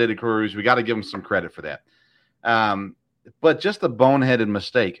by Ellie De La Cruz. We got to give him some credit for that. But just a boneheaded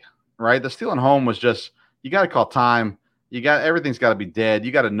mistake, right? The stealing home was just, you got to call time. Everything's got to be dead.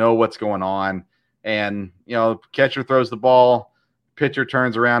 You got to know what's going on. And, catcher throws the ball. Pitcher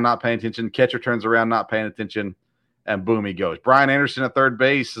turns around, not paying attention. Catcher turns around, not paying attention, and boom, he goes. Brian Anderson at third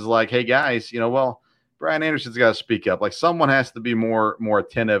base is like, hey, guys, Brian Anderson's got to speak up. Like, someone has to be more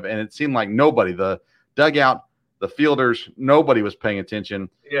attentive, and it seemed like nobody, the dugout, the fielders, nobody was paying attention.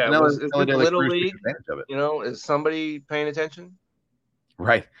 Yeah, is it Little League? Is somebody paying attention?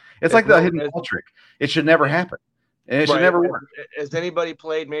 Right. It's like the hidden ball trick. It should never happen, and it should never work. Has anybody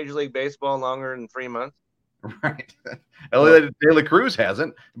played Major League Baseball longer than 3 months? Right. Ellie De La Cruz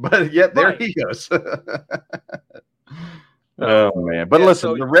hasn't, but yet there he goes. Oh, man. But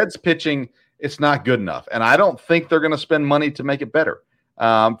listen, the Reds pitching, it's not good enough. And I don't think they're going to spend money to make it better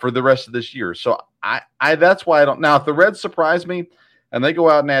for the rest of this year. So I that's why I don't. Now, if the Reds surprise me and they go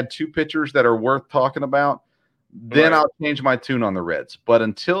out and add 2 pitchers that are worth talking about, then I'll change my tune on the Reds. But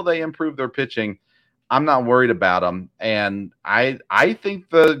until they improve their pitching, I'm not worried about them, and I think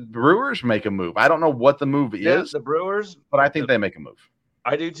the Brewers make a move. I don't know what the move is, the Brewers, but I think they make a move.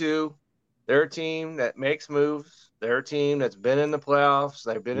 I do too. They're a team that makes moves. They're a team that's been in the playoffs.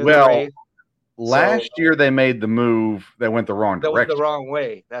 They've been in the race. Last year they made the move that went the wrong direction. That went the wrong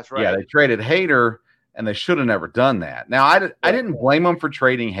way. That's right. Yeah, they traded Hader, and they should have never done that. Now, I didn't blame them for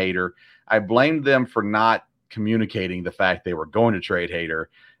trading Hader. I blamed them for not communicating the fact they were going to trade Hader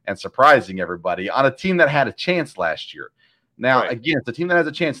and surprising everybody on a team that had a chance last year. Now, again, it's a team that has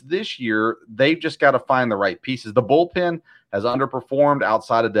a chance this year. They've just got to find the right pieces. The bullpen has underperformed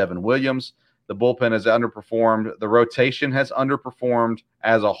outside of Devin Williams. The bullpen has underperformed. The rotation has underperformed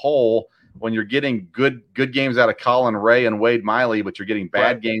as a whole. When you're getting good games out of Colin Ray and Wade Miley, but you're getting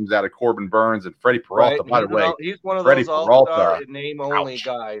bad games out of Corbin Burns and Freddie Peralta. By the way, he's one of Freddie those all-star Peralta, name-only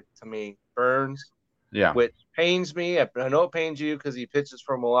guys to me. Burns, which pains me. I know it pains you because he pitches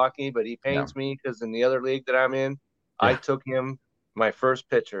for Milwaukee, but he pains me because in the other league that I'm in, I took him my first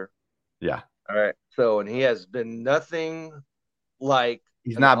pitcher. Yeah. All right. So, and he has been nothing like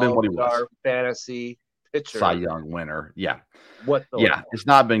he's not been what he was. Fantasy pitcher. Cy Young winner. Yeah. Whatsoever. It's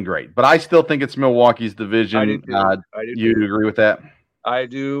not been great, but I still think it's Milwaukee's division. I do too. You agree with that? I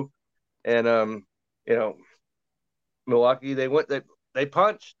do. And, Milwaukee, they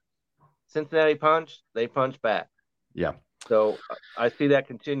punched. Cincinnati punched. They punched back. Yeah. So I see that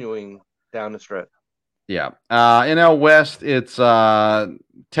continuing down the stretch. Yeah. NL West, it's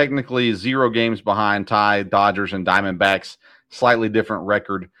technically 0 games behind tied Dodgers and Diamondbacks. Slightly different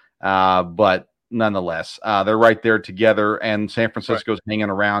record, but nonetheless, they're right there together. And San Francisco's hanging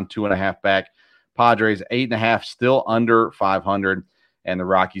around 2.5 back. Padres 8.5, still under 500. And the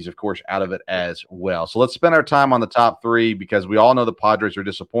Rockies, of course, out of it as well. So let's spend our time on the top 3 because we all know the Padres are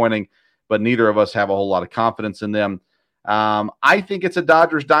disappointing, but neither of us have a whole lot of confidence in them. I think it's a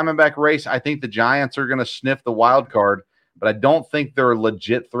Dodgers-Diamondback race. I think the Giants are going to sniff the wild card, but I don't think they're a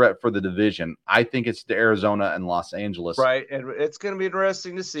legit threat for the division. I think it's to Arizona and Los Angeles. Right, and it's going to be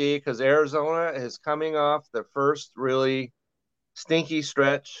interesting to see because Arizona is coming off the first really stinky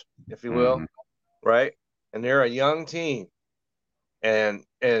stretch, if you will, right? And they're a young team. And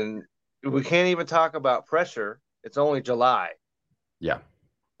we can't even talk about pressure. It's only July. Yeah.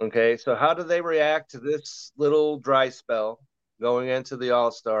 Okay, so how do they react to this little dry spell going into the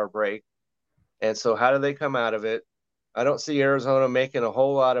All-Star break? And so how do they come out of it? I don't see Arizona making a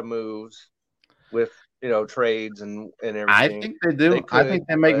whole lot of moves with, trades and everything. I think they do. I think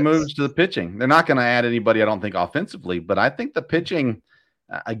they make moves to the pitching. They're not going to add anybody, I don't think, offensively. But I think the pitching,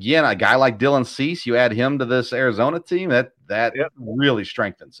 again, a guy like Dylan Cease, you add him to this Arizona team, that really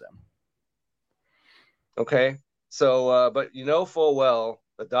strengthens them. Okay. So, but full well,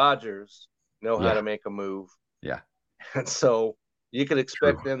 the Dodgers know how to make a move. Yeah. And so you could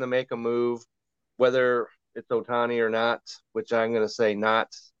expect them to make a move, whether it's Ohtani or not, which I'm going to say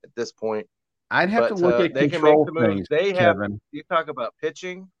not at this point. I'd have to look at control things, Kevin. You talk about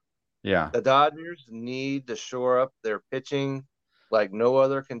pitching. Yeah. The Dodgers need to shore up their pitching like no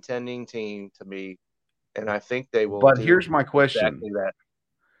other contending team to me. And I think they will. But here's my question. Exactly that.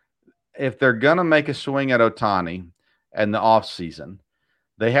 If they're going to make a swing at Ohtani in the offseason,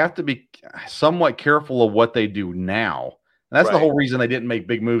 they have to be somewhat careful of what they do now. And that's the whole reason they didn't make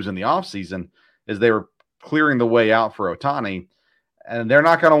big moves in the offseason is they were clearing the way out for Ohtani. And they're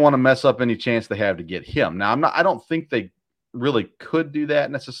not going to want to mess up any chance they have to get him. Now, I don't think they really could do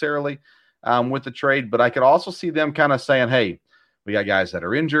that necessarily with the trade, but I could also see them kind of saying, hey, we got guys that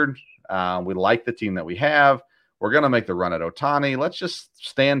are injured. We like the team that we have. We're going to make the run at Ohtani. Let's just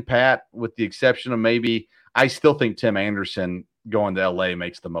stand pat with the exception of maybe I still think Tim Anderson going to LA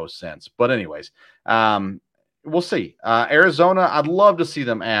makes the most sense. But anyways, we'll see. Arizona, I'd love to see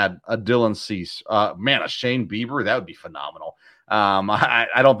them add a Dylan Cease. A Shane Bieber, that would be phenomenal.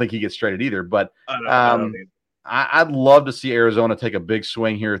 I don't think he gets traded either, but I'd love to see Arizona take a big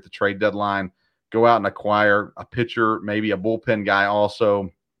swing here at the trade deadline, go out and acquire a pitcher, maybe a bullpen guy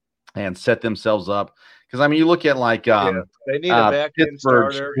also, and set themselves up. Because, you look at they need a back end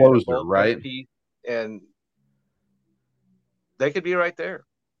starter, closer, right? And they could be right there.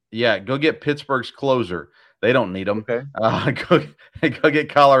 Yeah, go get Pittsburgh's closer. They don't need them. Okay. Go get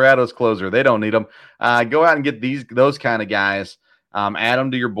Colorado's closer. They don't need them. Go out and get those kind of guys. Add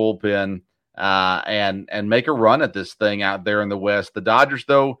them to your bullpen and make a run at this thing out there in the West. The Dodgers,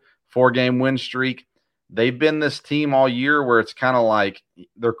 though, 4-game win streak. They've been this team all year where it's kind of like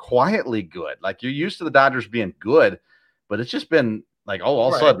they're quietly good. Like you're used to the Dodgers being good, but it's just been like, all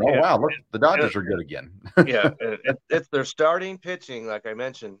of a sudden, wow, look, the Dodgers are good again. Yeah, it's their starting pitching, like I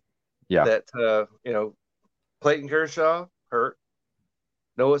mentioned. Yeah. That, Clayton Kershaw, hurt.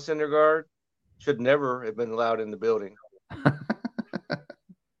 Noah Syndergaard should never have been allowed in the building.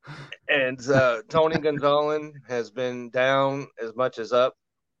 And Tony Gonzalez has been down as much as up.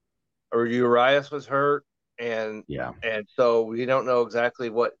 Or Urias was hurt. And so we don't know exactly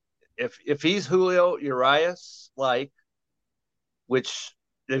what – if he's Julio Urias, which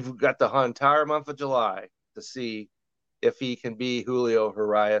they've got the entire month of July to see if he can be Julio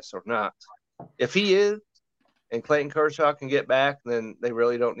Urias or not. If he is, and Clayton Kershaw can get back, then they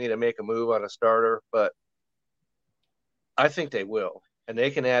really don't need to make a move on a starter. But I think they will. And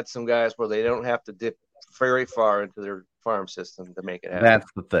they can add some guys where they don't have to dip very far into their farm system to make it happen. That's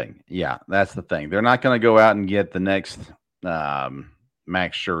the thing. Yeah, that's the thing. They're not going to go out and get the next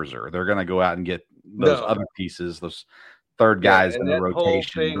Max Scherzer. They're going to go out and get those other pieces, those third guys in the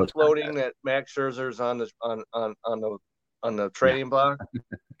rotation. Whole thing floating that Max Scherzer's on the trading block.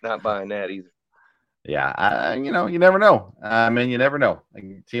 Not buying that either. Yeah, you never know. I mean, you never know.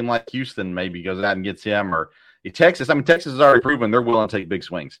 A team like Houston maybe goes out and gets him, or Texas. I mean, Texas has already proven they're willing to take big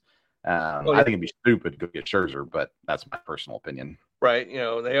swings. I think it'd be stupid to go get Scherzer, but that's my personal opinion. Right.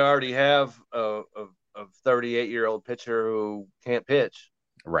 They already have a 38-year-old pitcher who can't pitch.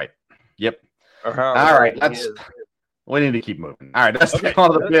 Right. Yep. All right. We need to keep moving. All right. That's the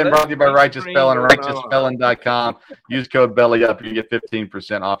call of the pin, brought to you by Righteous Felon, righteousfelon.com. Use code BELLYUP. You get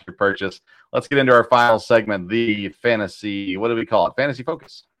 15% off your purchase. Let's get into our final segment, the fantasy. What do we call it? Fantasy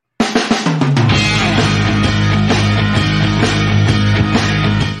Focus.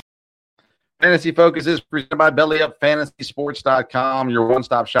 Fantasy Focus is presented by BellyUpFantasySports.com, your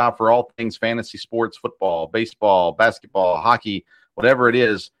one-stop shop for all things fantasy sports, football, baseball, basketball, hockey, whatever it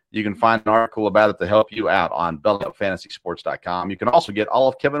is. You can find an article about it to help you out on BellyUpFantasySports.com. You can also get all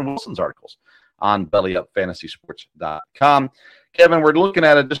of Kevin Wilson's articles on BellyUpFantasySports.com. Kevin, we're looking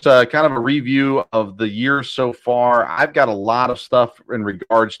at just kind of a review of the year so far. I've got a lot of stuff in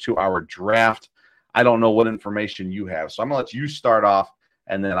regards to our draft. I don't know what information you have, so I'm going to let you start off,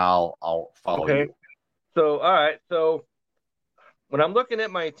 and then I'll follow you. So, all right. So, when I'm looking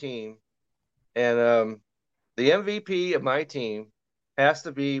at my team, and the MVP of my team has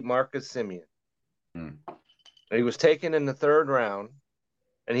to be Marcus Semien. He was taken in the third round,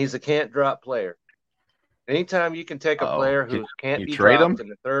 and he's a can't-drop player. Anytime you can take a player who can't be dropped in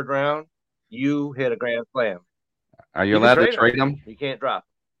the third round, you hit a grand slam. Are you allowed to trade him? You can't drop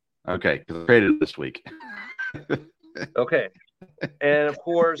him. Okay, because I traded this week. Okay. And, of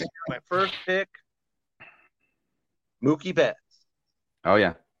course, my first pick, Mookie Betts. Oh,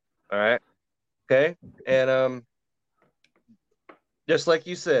 yeah. All right. Okay. And just like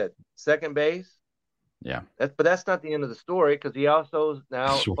you said, second base. Yeah. But that's not the end of the story, because he also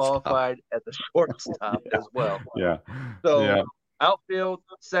now qualified at the shortstop as well. Yeah. So outfield,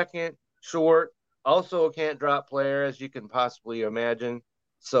 second, short, also a can't drop player, as you can possibly imagine.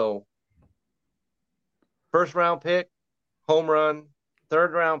 So first round pick, home run.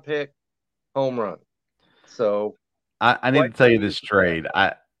 Third round pick, home run. So I need to tell you this trade.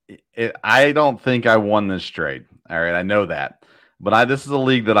 I don't think I won this trade. All right, I know that. But this is a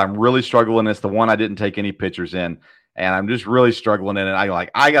league that I'm really struggling. It's the one I didn't take any pitchers in, and I'm just really struggling in it.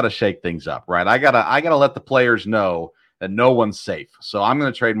 I got to shake things up, right? I gotta let the players know that no one's safe. So I'm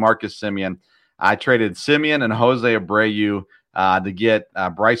going to trade Marcus Semien. I traded Semien and Jose Abreu to get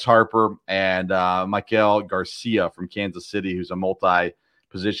Bryce Harper and Michael Garcia from Kansas City, who's a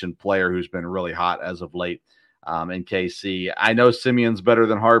multi-position player who's been really hot as of late in KC. I know Semien's better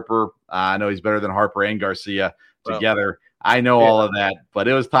than Harper. I know he's better than Harper and Garcia together. I know all of that, but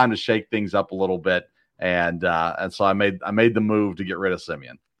it was time to shake things up a little bit, and so I made the move to get rid of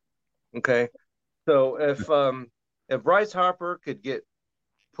Semien. Okay, so if Bryce Harper could get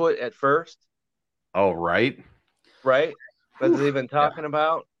put at first, right, what they've been talking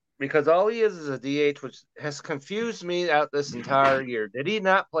about, because all he is a DH, which has confused me out this entire year. Did he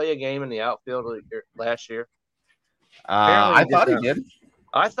not play a game in the outfield last year? I thought he did.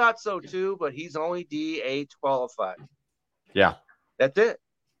 I thought so too, but he's only DH qualified. Yeah. That's it.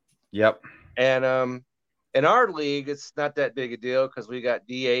 Yep. And in our league, it's not that big a deal because we got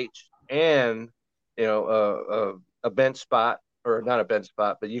DH and, a bench spot, or not a bench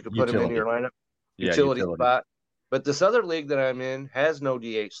spot, but you could put him in your lineup. Utility spot. But this other league that I'm in has no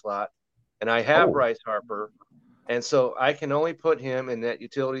DH slot, and I have Bryce Harper, and so I can only put him in that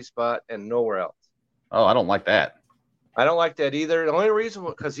utility spot and nowhere else. Oh, I don't like that. I don't like that either. The only reason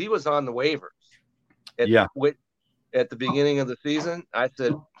was because he was on the waivers. At the beginning of the season, I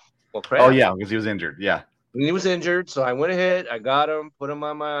said, well, crap. Oh, yeah, because he was injured. Yeah. And he was injured, so I went ahead, I got him, put him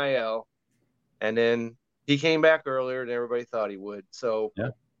on my IL, and then he came back earlier than everybody thought he would. So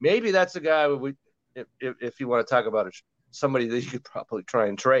maybe that's a guy if you want to talk about somebody that you could probably try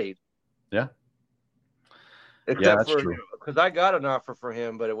and trade. Yeah. That's true. Because I got an offer for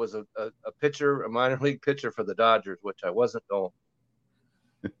him, but it was a pitcher, a minor league pitcher for the Dodgers, which I wasn't going.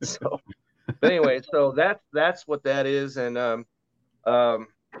 So. But anyway, so that's what that is, and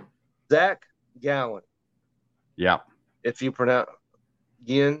Zach Gallen. Yeah. If you pronounce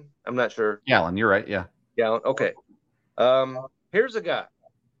Guillen. I'm not sure. Gallen, you're right. Yeah. Gallen. Okay. Here's a guy.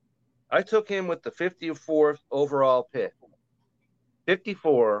 I took him with the 54th overall pick.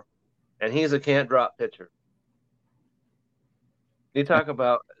 54, and he's a can't drop pitcher. You talk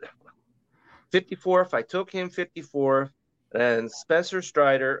about 54th. I took him 54th, and Spencer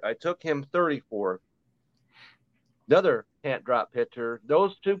Strider, I took him 34th. Another can't drop pitcher.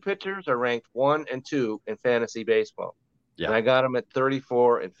 Those two pitchers are ranked 1 and 2 in fantasy baseball. Yeah. And I got them at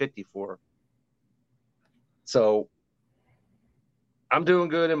 34 and 54. So I'm doing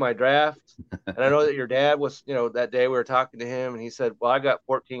good in my draft. And I know that your dad was, that day we were talking to him, and he said, well, I got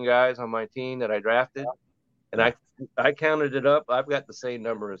 14 guys on my team that I drafted. And I counted it up. I've got the same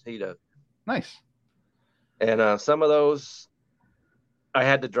number as he does. Nice. And some of those I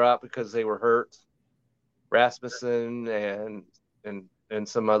had to drop because they were hurt. Rasmussen and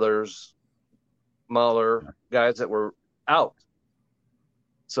some others, Mahler, guys that were out.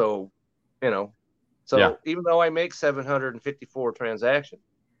 So, even though I make 754 transactions,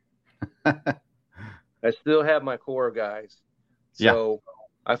 I still have my core guys. So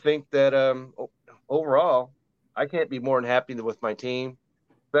I think that overall, I can't be more than happy with my team,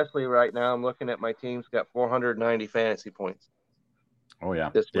 especially right now. I'm looking at my team's got 490 fantasy points. Oh, yeah.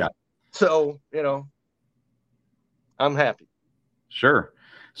 This week. So, I'm happy. Sure.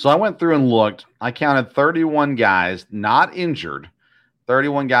 So I went through and looked. I counted 31 guys not injured,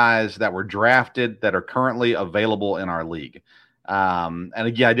 31 guys that were drafted that are currently available in our league. And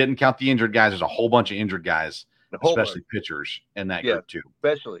again, I didn't count the injured guys. There's a whole bunch of injured guys, especially pitchers in that group too.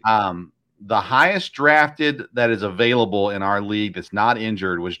 Especially. The highest drafted that is available in our league that's not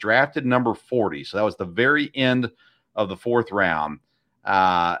injured was drafted number 40. So that was the very end of the 4th round.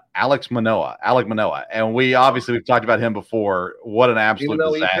 Alek Manoah. And we've talked about him before. What an absolute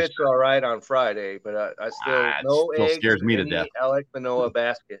disaster. Even though he pitched all right on Friday, but I still scares me to death. Alek Manoah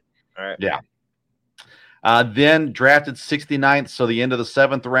basket. All right. Yeah. Then drafted 69th, so the end of the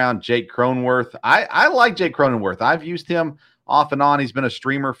 7th round, Jake Cronenworth. I like Jake Cronenworth. I've used him off and on. He's been a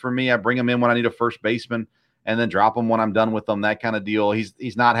streamer for me. I bring him in when I need a first baseman and then drop him when I'm done with them, that kind of deal.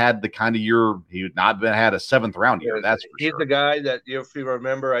 He's not had the kind of year. He's not had a 7th round year. That's for sure. He's the guy that, if you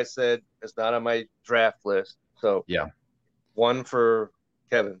remember, I said it's not on my draft list. So yeah, one for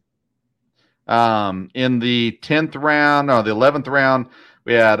Kevin. In the 10th round, or the 11th round,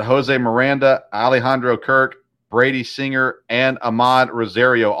 we had Jose Miranda, Alejandro Kirk, Brady Singer, and Ahmad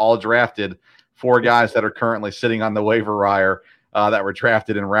Rosario all drafted. 4 guys that are currently sitting on the waiver wire that were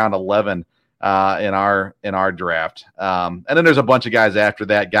drafted in round 11 in our draft. And then there's a bunch of guys after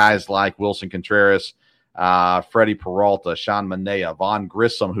that, guys like Wilson Contreras, Freddie Peralta, Sean Manea, Vaughn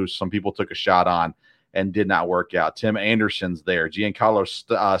Grissom, who some people took a shot on and did not work out. Tim Anderson's there.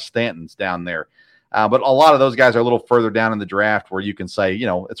 Giancarlo Stanton's down there. But a lot of those guys are a little further down in the draft where you can say,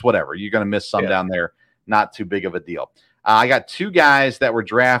 it's whatever. You're going to miss some down there. Not too big of a deal. I got 2 guys that were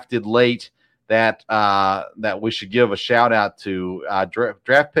drafted late that we should give a shout out to.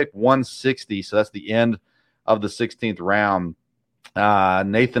 Draft pick 160, so that's the end of the 16th round.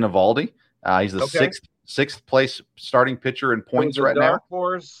 Nathan Eovaldi. He's the sixth place starting pitcher in points right now. Dark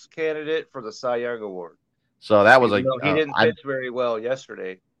horse candidate for the Cy Young Award. So that was he didn't pitch very well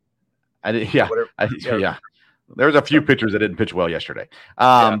yesterday. I did, yeah. There was a few pitchers that didn't pitch well yesterday.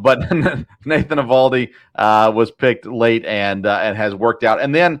 But Nathan Eovaldi was picked late and has worked out.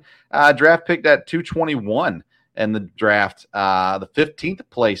 And then draft picked at 221 in the draft, the 15th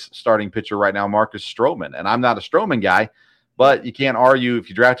place starting pitcher right now, Marcus Stroman. And I'm not a Stroman guy, but you can't argue if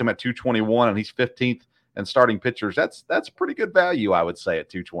you draft him at 221 and he's 15th and starting pitchers. That's pretty good value, I would say, at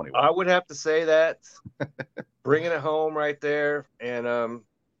 221. I would have to say that. Bringing it home right there. And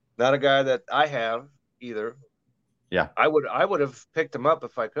not a guy that I have either. Yeah, I would have picked him up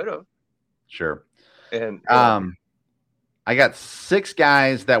if I could have. Sure. And I got 6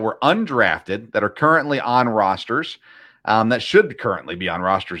 guys that were undrafted that are currently on rosters, that should currently be on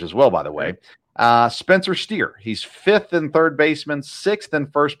rosters as well, by the way. Spencer Steer, he's 5th in third baseman, 6th in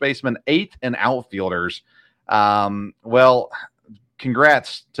first baseman, 8th in outfielders. Well,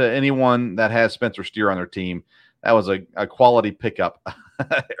 congrats to anyone that has Spencer Steer on their team. That was a quality pickup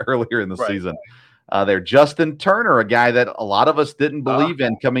earlier in the season. There, Justin Turner, a guy that a lot of us didn't believe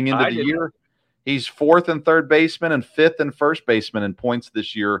in coming into the year. He's 4th in third baseman and 5th in first baseman in points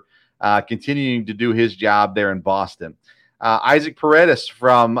this year, continuing to do his job there in Boston. Isaac Paredes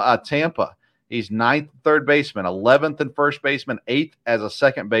from Tampa. He's 9th third baseman, 11th in first baseman, 8th as a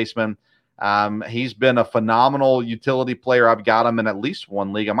second baseman. He's been a phenomenal utility player. I've got him in at least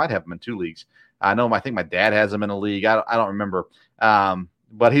one league. I might have him in 2 leagues. I think my dad has him in a league. I don't remember.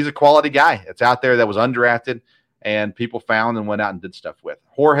 But he's a quality guy. It's out there that was undrafted. and people found and went out and did stuff with.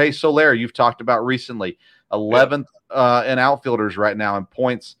 Jorge Soler, you've talked about recently, 11th in outfielders right now in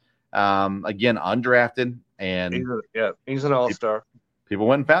points. Again, undrafted, and he's an all-star. People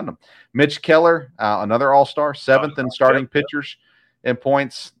went and found him. Mitch Keller, another all-star, 7th in starting pitchers in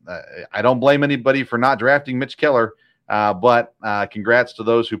points. I don't blame anybody for not drafting Mitch Keller, but congrats to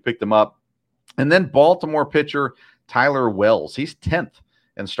those who picked him up. And then Baltimore pitcher Tyler Wells. He's 10th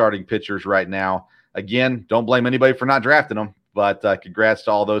in starting pitchers right now. Again, don't blame anybody for not drafting him, but congrats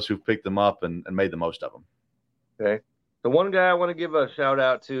to all those who picked them up and made the most of them. Okay. The one guy I want to give a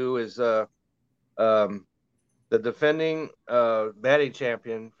shout-out to is the defending batting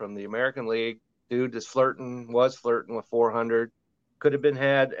champion from the American League. Dude was flirting with 400. Could have been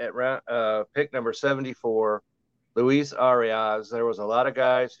had at pick number 74, Luis Arias. There was a lot of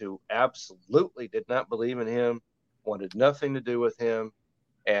guys who absolutely did not believe in him, wanted nothing to do with him.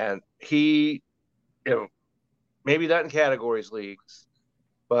 And he, maybe not in categories leagues,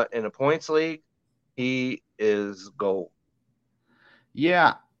 but in a points league, he is gold.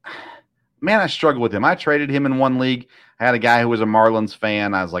 Yeah. Man, I struggled with him. I traded him in one league. I had a guy who was a Marlins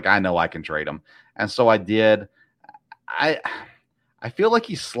fan. I was like, I know I can trade him. And so I did. I feel like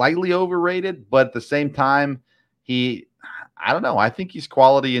he's slightly overrated, but at the same time, I don't know. I think he's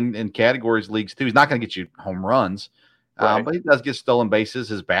quality in categories leagues too. He's not going to get you home runs, right. But he does get stolen bases.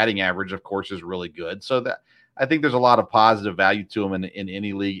 His batting average, of course, is really good. So that I think there's a lot of positive value to him in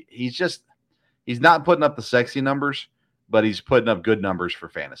any league. He's not putting up the sexy numbers, but he's putting up good numbers for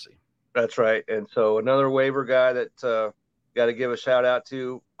fantasy. That's right. And so another waiver guy that got to give a shout out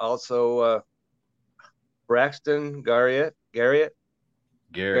to also Braxton Garrett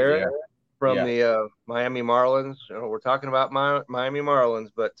from the Miami Marlins. We're talking about Miami Marlins,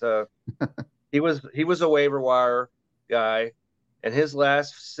 but he was a waiver wire guy, and his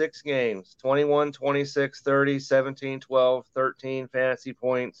last 6 games, 21, 26, 30, 17, 12, 13 fantasy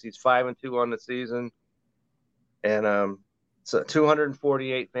points. He's 5-2 on the season. And so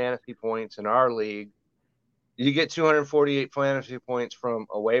 248 fantasy points in our league. You get 248 fantasy points from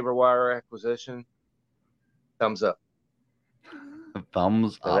a waiver wire acquisition. Thumbs up.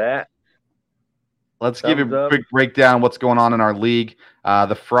 Thumbs up. That. Let's give you a quick breakdown of what's going on in our league.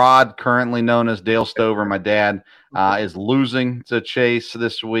 The fraud, currently known as Dale Stover, my dad, is losing to Chase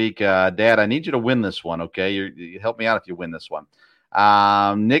this week. Dad, I need you to win this one, okay? You help me out if you win this one.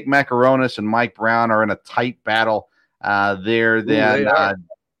 Nick Macaronis and Mike Brown are in a tight battle there.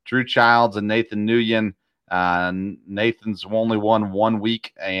 Drew Childs and Nathan Nguyen. Nathan's only won 1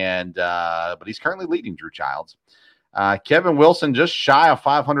 week, but he's currently leading Drew Childs. Kevin Wilson just shy of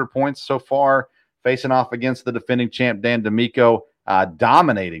 500 points so far, facing off against the defending champ Dan D'Amico,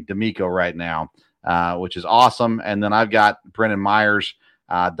 dominating D'Amico right now, which is awesome. And then I've got Brennan Myers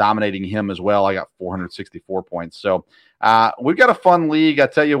dominating him as well. I got 464 points. So we've got a fun league. I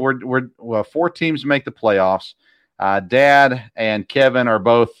tell you, we're 4 teams make the playoffs. Dad and Kevin are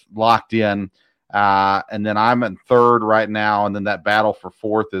both locked in. And then I'm in 3rd right now. And then that battle for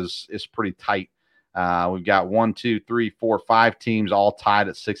 4th is pretty tight. We've got 1, 2, 3, 4, 5 teams all tied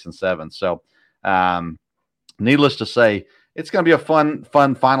at 6 and 7. So, needless to say, it's going to be a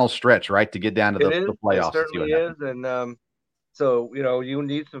fun final stretch, right, to get down to the playoffs. It certainly is. And so, you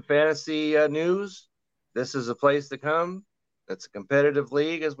need some fantasy news. This is a place to come. It's a competitive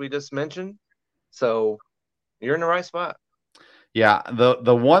league, as we just mentioned. So you're in the right spot. Yeah,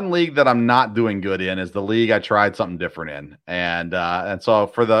 the one league that I'm not doing good in is the league I tried something different in, and so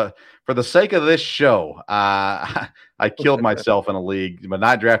for the sake of this show, I killed myself in a league by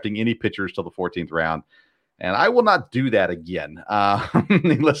not drafting any pitchers till the 14th round, and I will not do that again.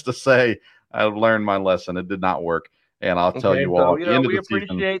 Needless to say, I've learned my lesson. It did not work, and I'll tell you all. So, we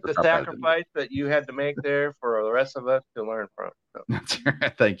appreciate the sacrifice that you had to make there for the rest of us to learn from. So. That's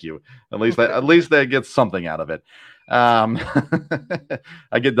right. Thank you. At least that gets something out of it.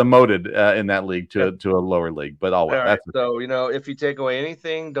 I get demoted in that league to a lower league, but all right. So, if you take away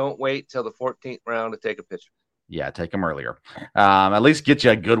anything, don't wait till the 14th round to take a picture. Yeah, take them earlier. At least get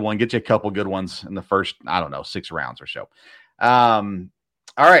you a good one, get you a couple good ones in the first, 6 rounds or so.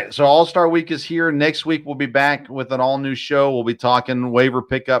 All right, so All-Star Week is here. Next week, we'll be back with an all-new show. We'll be talking waiver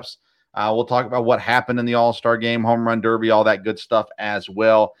pickups. We'll talk about what happened in the All-Star game, home run derby, all that good stuff as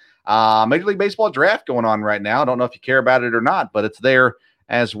well. Major League Baseball draft going on right now. I don't know if you care about it or not, but it's there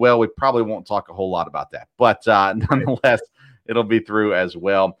as well. We probably won't talk a whole lot about that, but nonetheless, it'll be through as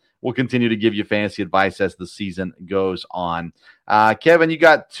well. We'll continue to give you fantasy advice as the season goes on. Kevin, you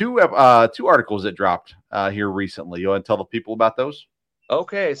got two articles that dropped here recently. You want to tell the people about those?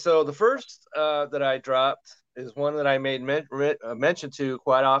 Okay, so the first that I dropped is one that I made mention to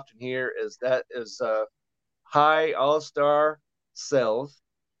quite often here. Is high all-star cells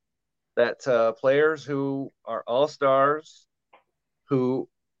that players who are all-stars who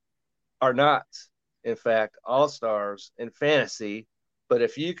are not, in fact, all-stars in fantasy. But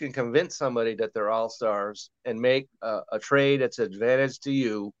if you can convince somebody that they're all-stars and make a trade that's an advantage to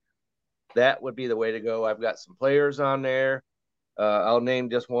you, that would be the way to go. I've got some players on there. I'll name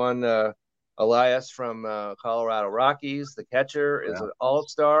just one. Elias from Colorado Rockies, the catcher, is an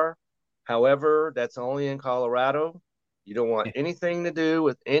all-star. However, that's only in Colorado. You don't want anything to do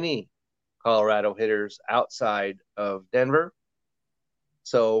with any Colorado hitters outside of Denver.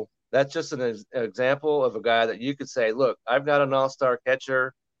 So that's just an example of a guy that you could say, look, I've got an all-star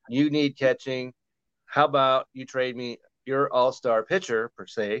catcher. You need catching. How about you trade me your all-star pitcher, per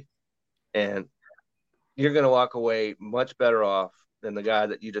se, and you're going to walk away much better off than the guy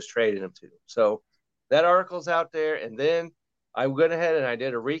that you just traded him to. So that article's out there. And then I went ahead and I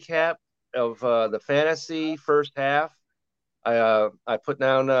did a recap of the fantasy first half. I put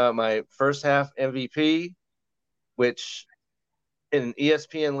down my first half MVP, which in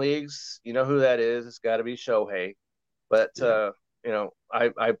ESPN leagues, you know who that is. It's got to be Shohei. But,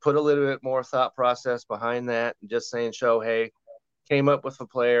 I put a little bit more thought process behind that, and just saying Shohei. Came up with a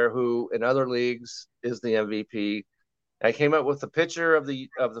player who in other leagues is the MVP. I came up with the pitcher of the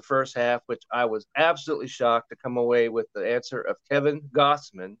first half, which I was absolutely shocked to come away with the answer of Kevin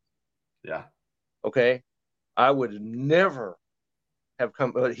Gossman. Yeah. Okay. I would never have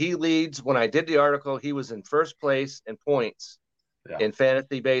come, but he leads. When I did the article, he was in first place in points in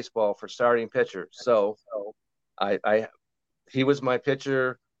fantasy baseball for starting pitchers. So he was my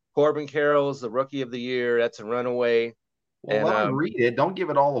pitcher. Corbin Carroll is the rookie of the year. That's a runaway. Well, let him read it. Don't give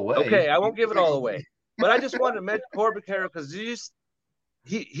it all away. Okay, I won't give it all away. But I just wanted to mention Corbin Carroll because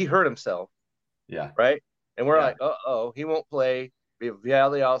he hurt himself. Yeah. Right? And we're like, uh-oh, he won't play via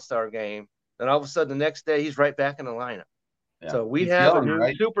the All-Star game. Then all of a sudden, the next day, he's right back in the lineup. Yeah. So we have a new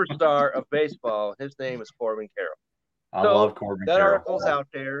superstar of baseball. His name is Corbin Carroll. I love Corbin Carroll. That article's out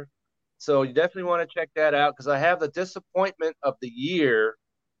there. So you definitely want to check that out because I have the disappointment of the year,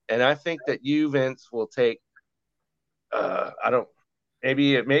 and I think that you, Vince, will take maybe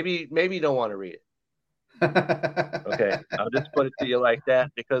you don't want to read it. Okay. I'll just put it to you like that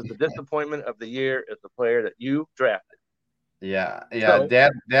because the disappointment of the year is the player that you drafted. Yeah. So,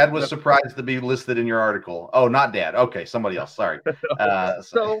 Dad was surprised to be listed in your article. Oh, not Dad. Okay. Somebody else. Sorry.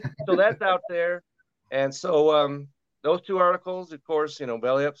 So that's out there. And so those two articles, of course,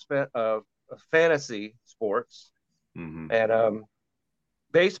 Belly Up fantasy sports and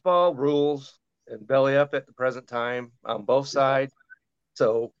baseball rules and Belly Up at the present time on both sides.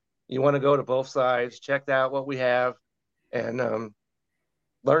 So you want to go to both sides, check out what we have, and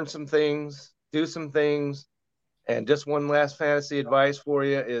learn some things, do some things. And just one last fantasy advice for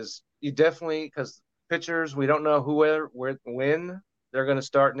you is you definitely, because pitchers, we don't know when they're going to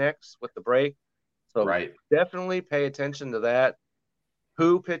start next with the break. So definitely pay attention to that.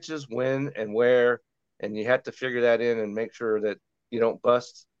 Who pitches when and where, and you have to figure that in and make sure that you don't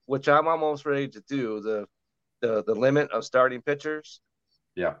bust, which I'm almost ready to do, the limit of starting pitchers.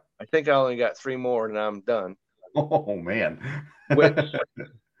 Yeah. I think I only got 3 more and I'm done. Oh man. Which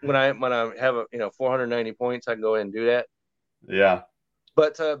when I have 490 points, I can go ahead and do that. Yeah.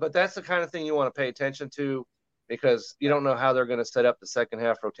 But that's the kind of thing you want to pay attention to because you don't know how they're going to set up the second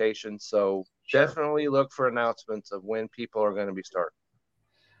half rotation. So definitely look for announcements of when people are going to be starting.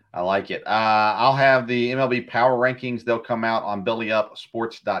 I like it. I'll have the MLB power rankings. They'll come out on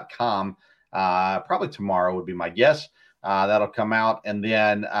bellyupsports.com. Probably tomorrow would be my guess. That'll come out. And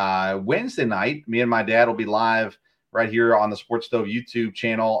then Wednesday night, me and my dad will be live right here on the Sports Stove YouTube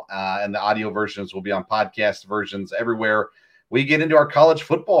channel. And the audio versions will be on podcast versions everywhere. We get into our college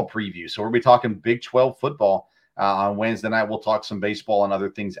football preview. So we'll be talking Big 12 football on Wednesday night. We'll talk some baseball and other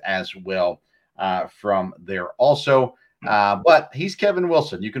things as well from there also. But he's Kevin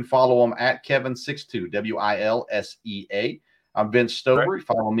Wilson. You can follow him at Kevin62, WILSEA. I'm Vince Stover. Right.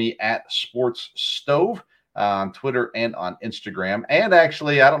 Follow me at Sports Stove on Twitter and on Instagram. And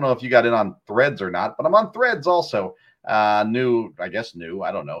actually, I don't know if you got in on Threads or not, but I'm on Threads also. New,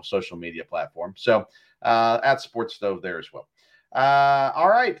 I don't know, social media platform. So at Sports Stove there as well. All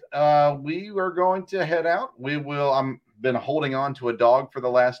right. We are going to head out. I'm been holding on to a dog for the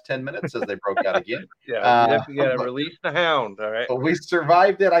last 10 minutes as they broke out again. You got to release the hound. All right. But we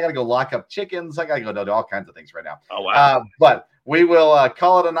survived it. I got to go lock up chickens. I got to go do all kinds of things right now. Oh, wow. But we will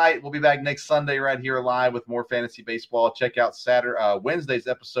call it a night. We'll be back next Sunday right here live with more fantasy baseball. Check out Wednesday's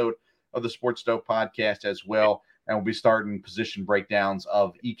episode of the Sports Stove podcast as well. And we'll be starting position breakdowns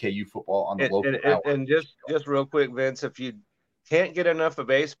of EKU football on the local hour. And just real quick, Vince, if you can't get enough of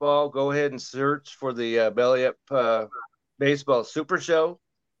baseball, go ahead and search for the Belly Up Baseball Super Show.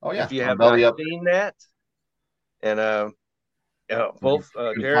 Oh yeah, if you have not seen that. And both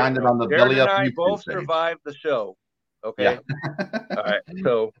Jared, find it on the Jared Belly and Up I YouTube both page. survived the show. Okay. Yeah. All right.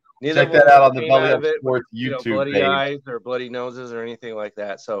 So neither check that out on the came Belly out Up of it Sports with, YouTube bloody page. eyes or bloody noses or anything like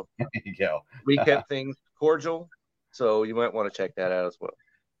that. So There you go. we kept things cordial. So you might want to check that out as well.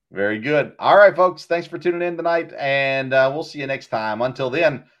 Very good. All right, folks. Thanks for tuning in tonight, and we'll see you next time. Until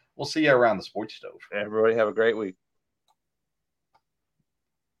then, we'll see you around the sports stove. Everybody have a great week.